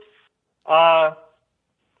point. I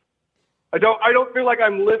don't feel like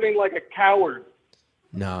I'm living like a coward.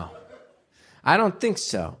 No, I don't think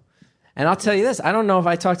so. And I'll tell you this, I don't know if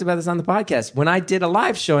I talked about this on the podcast. When I did a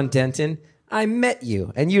live show in Denton, I met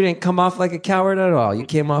you, and you didn't come off like a coward at all. You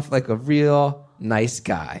came off like a real nice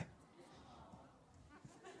guy.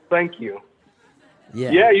 Thank you.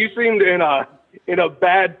 Yeah, you seemed in a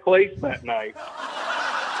bad place that night.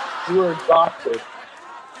 You were exhausted.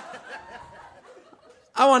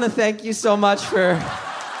 I want to thank you so much for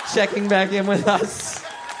checking back in with us.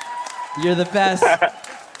 You're the best.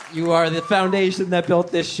 You are the foundation that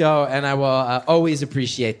built this show, and I will always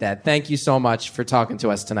appreciate that. Thank you so much for talking to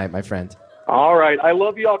us tonight, my friend. All right. I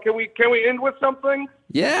love y'all. Can we end with something?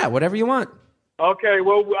 Yeah, whatever you want. Okay.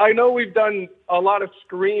 Well, I know we've done a lot of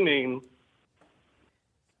screaming.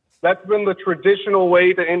 That's been the traditional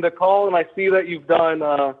way to end a call, and I see that you've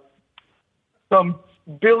done some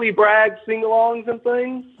Billy Bragg sing-alongs and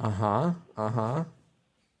things. Uh-huh.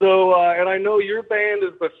 So, and I know your band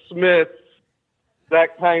is the Smiths.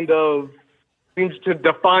 That kind of seems to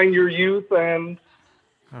define your youth and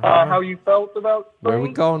how you felt about things. Where are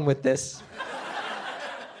we going with this?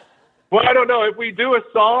 Well, I don't know. If we do a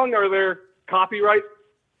song, are there copyright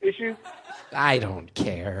issues? I don't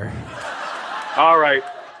care. All right.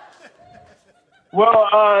 Well,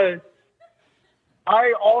 I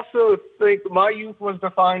also think my youth was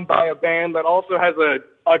defined by a band that also has a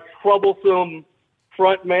troublesome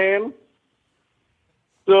front man.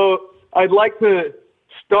 So I'd like to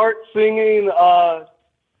start singing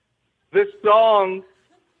this song,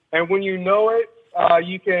 and when you know it,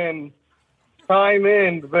 you can chime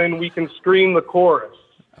in, then we can scream the chorus.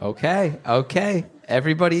 Okay.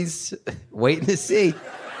 Everybody's waiting to see.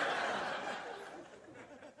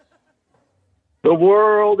 The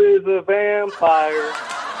world is a vampire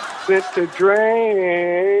sent to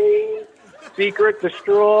drain. Secret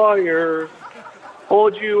destroyers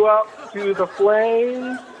hold you up to the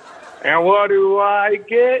flames. And what do I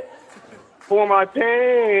get for my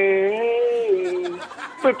pain?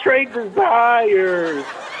 Betrayed desires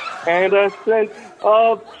and a sense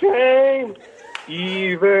of shame.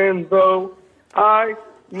 Even though I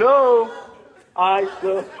know, I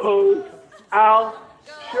suppose I'll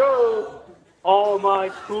show all my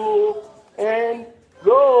cool and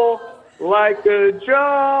go like a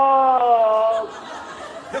job.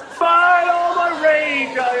 Despite all my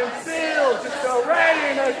rage, I am still just a rat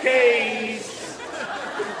in a cage.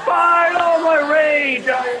 Despite all my rage,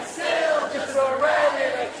 I am still just a rat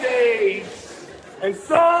in a cage. And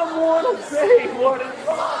someone will say what is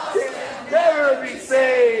lost can never be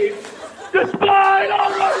saved. Despite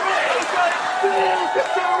all my rage, I am still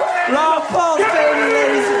just a rat in a cage. Ron Paul's baby,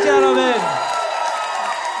 ladies and gentlemen.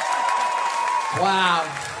 Wow.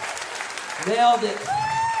 Nailed it.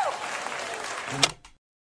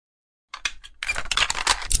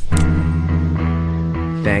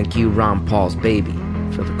 Thank you, Ron Paul's baby,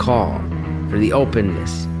 for the call, for the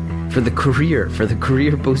openness, for the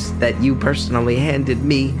career boost that you personally handed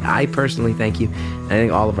me. I personally thank you. I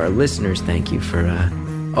think all of our listeners thank you for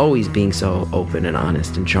always being so open and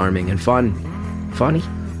honest and charming and funny.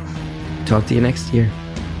 Talk to you next year.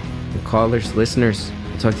 And callers, listeners,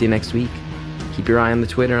 I'll talk to you next week. Keep your eye on the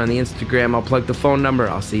Twitter, on the Instagram. I'll plug the phone number.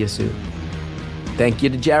 I'll see you soon. Thank you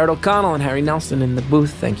to Jared O'Connell and Harry Nelson in the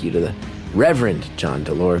booth. Thank you to the Reverend John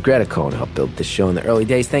Delore Gretico who helped build this show in the early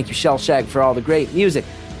days. Thank you, Shell Shag, for all the great music.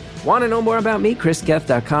 Want to know more about me?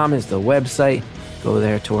 ChrisGeth.com is the website. Go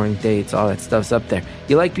there, touring dates, all that stuff's up there.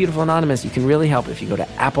 You like Beautiful Anonymous, you can really help if you go to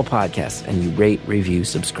Apple Podcasts and you rate, review,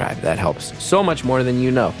 subscribe. That helps so much more than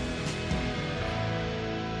you know.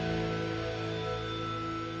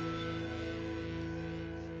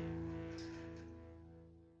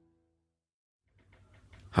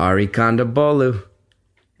 Hari Kondabolu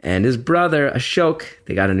and his brother Ashok,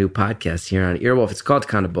 they got a new podcast here on Earwolf. It's called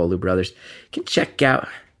Kondabolu Brothers. You can check out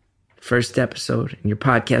the first episode in your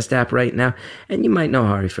podcast app right now. And you might know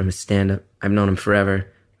Hari from his stand-up. I've known him forever.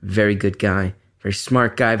 Very good guy. Very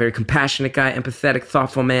smart guy, very compassionate guy, empathetic,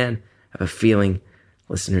 thoughtful man. I have a feeling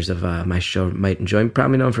listeners of my show might enjoy him.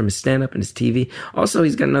 Probably know him from his stand-up and his TV. Also,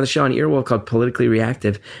 he's got another show on Earwolf called Politically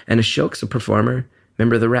Reactive, and a show as a performer,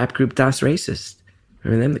 member of the rap group Das Racist.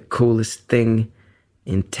 Remember them? The coolest thing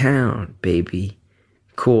in town, baby.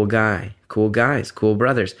 Cool guy. Cool guys. Cool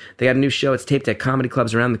brothers. They got a new show. It's taped at comedy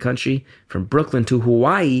clubs around the country. From Brooklyn to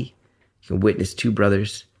Hawaii, you can witness two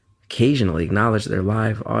brothers occasionally acknowledge their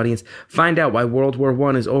live audience. Find out why World War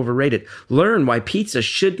I is overrated. Learn why pizza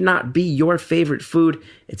should not be your favorite food.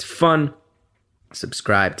 It's fun.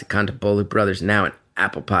 Subscribe to Contabolu Brothers now at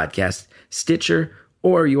Apple Podcasts, Stitcher,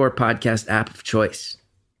 or your podcast app of choice.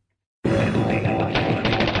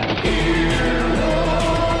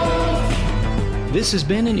 This has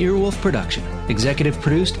been an Earwolf production. Executive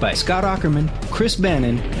produced by Scott Aukerman, Chris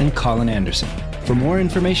Bannon, and Colin Anderson. For more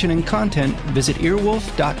information and content, visit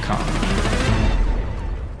earwolf.com.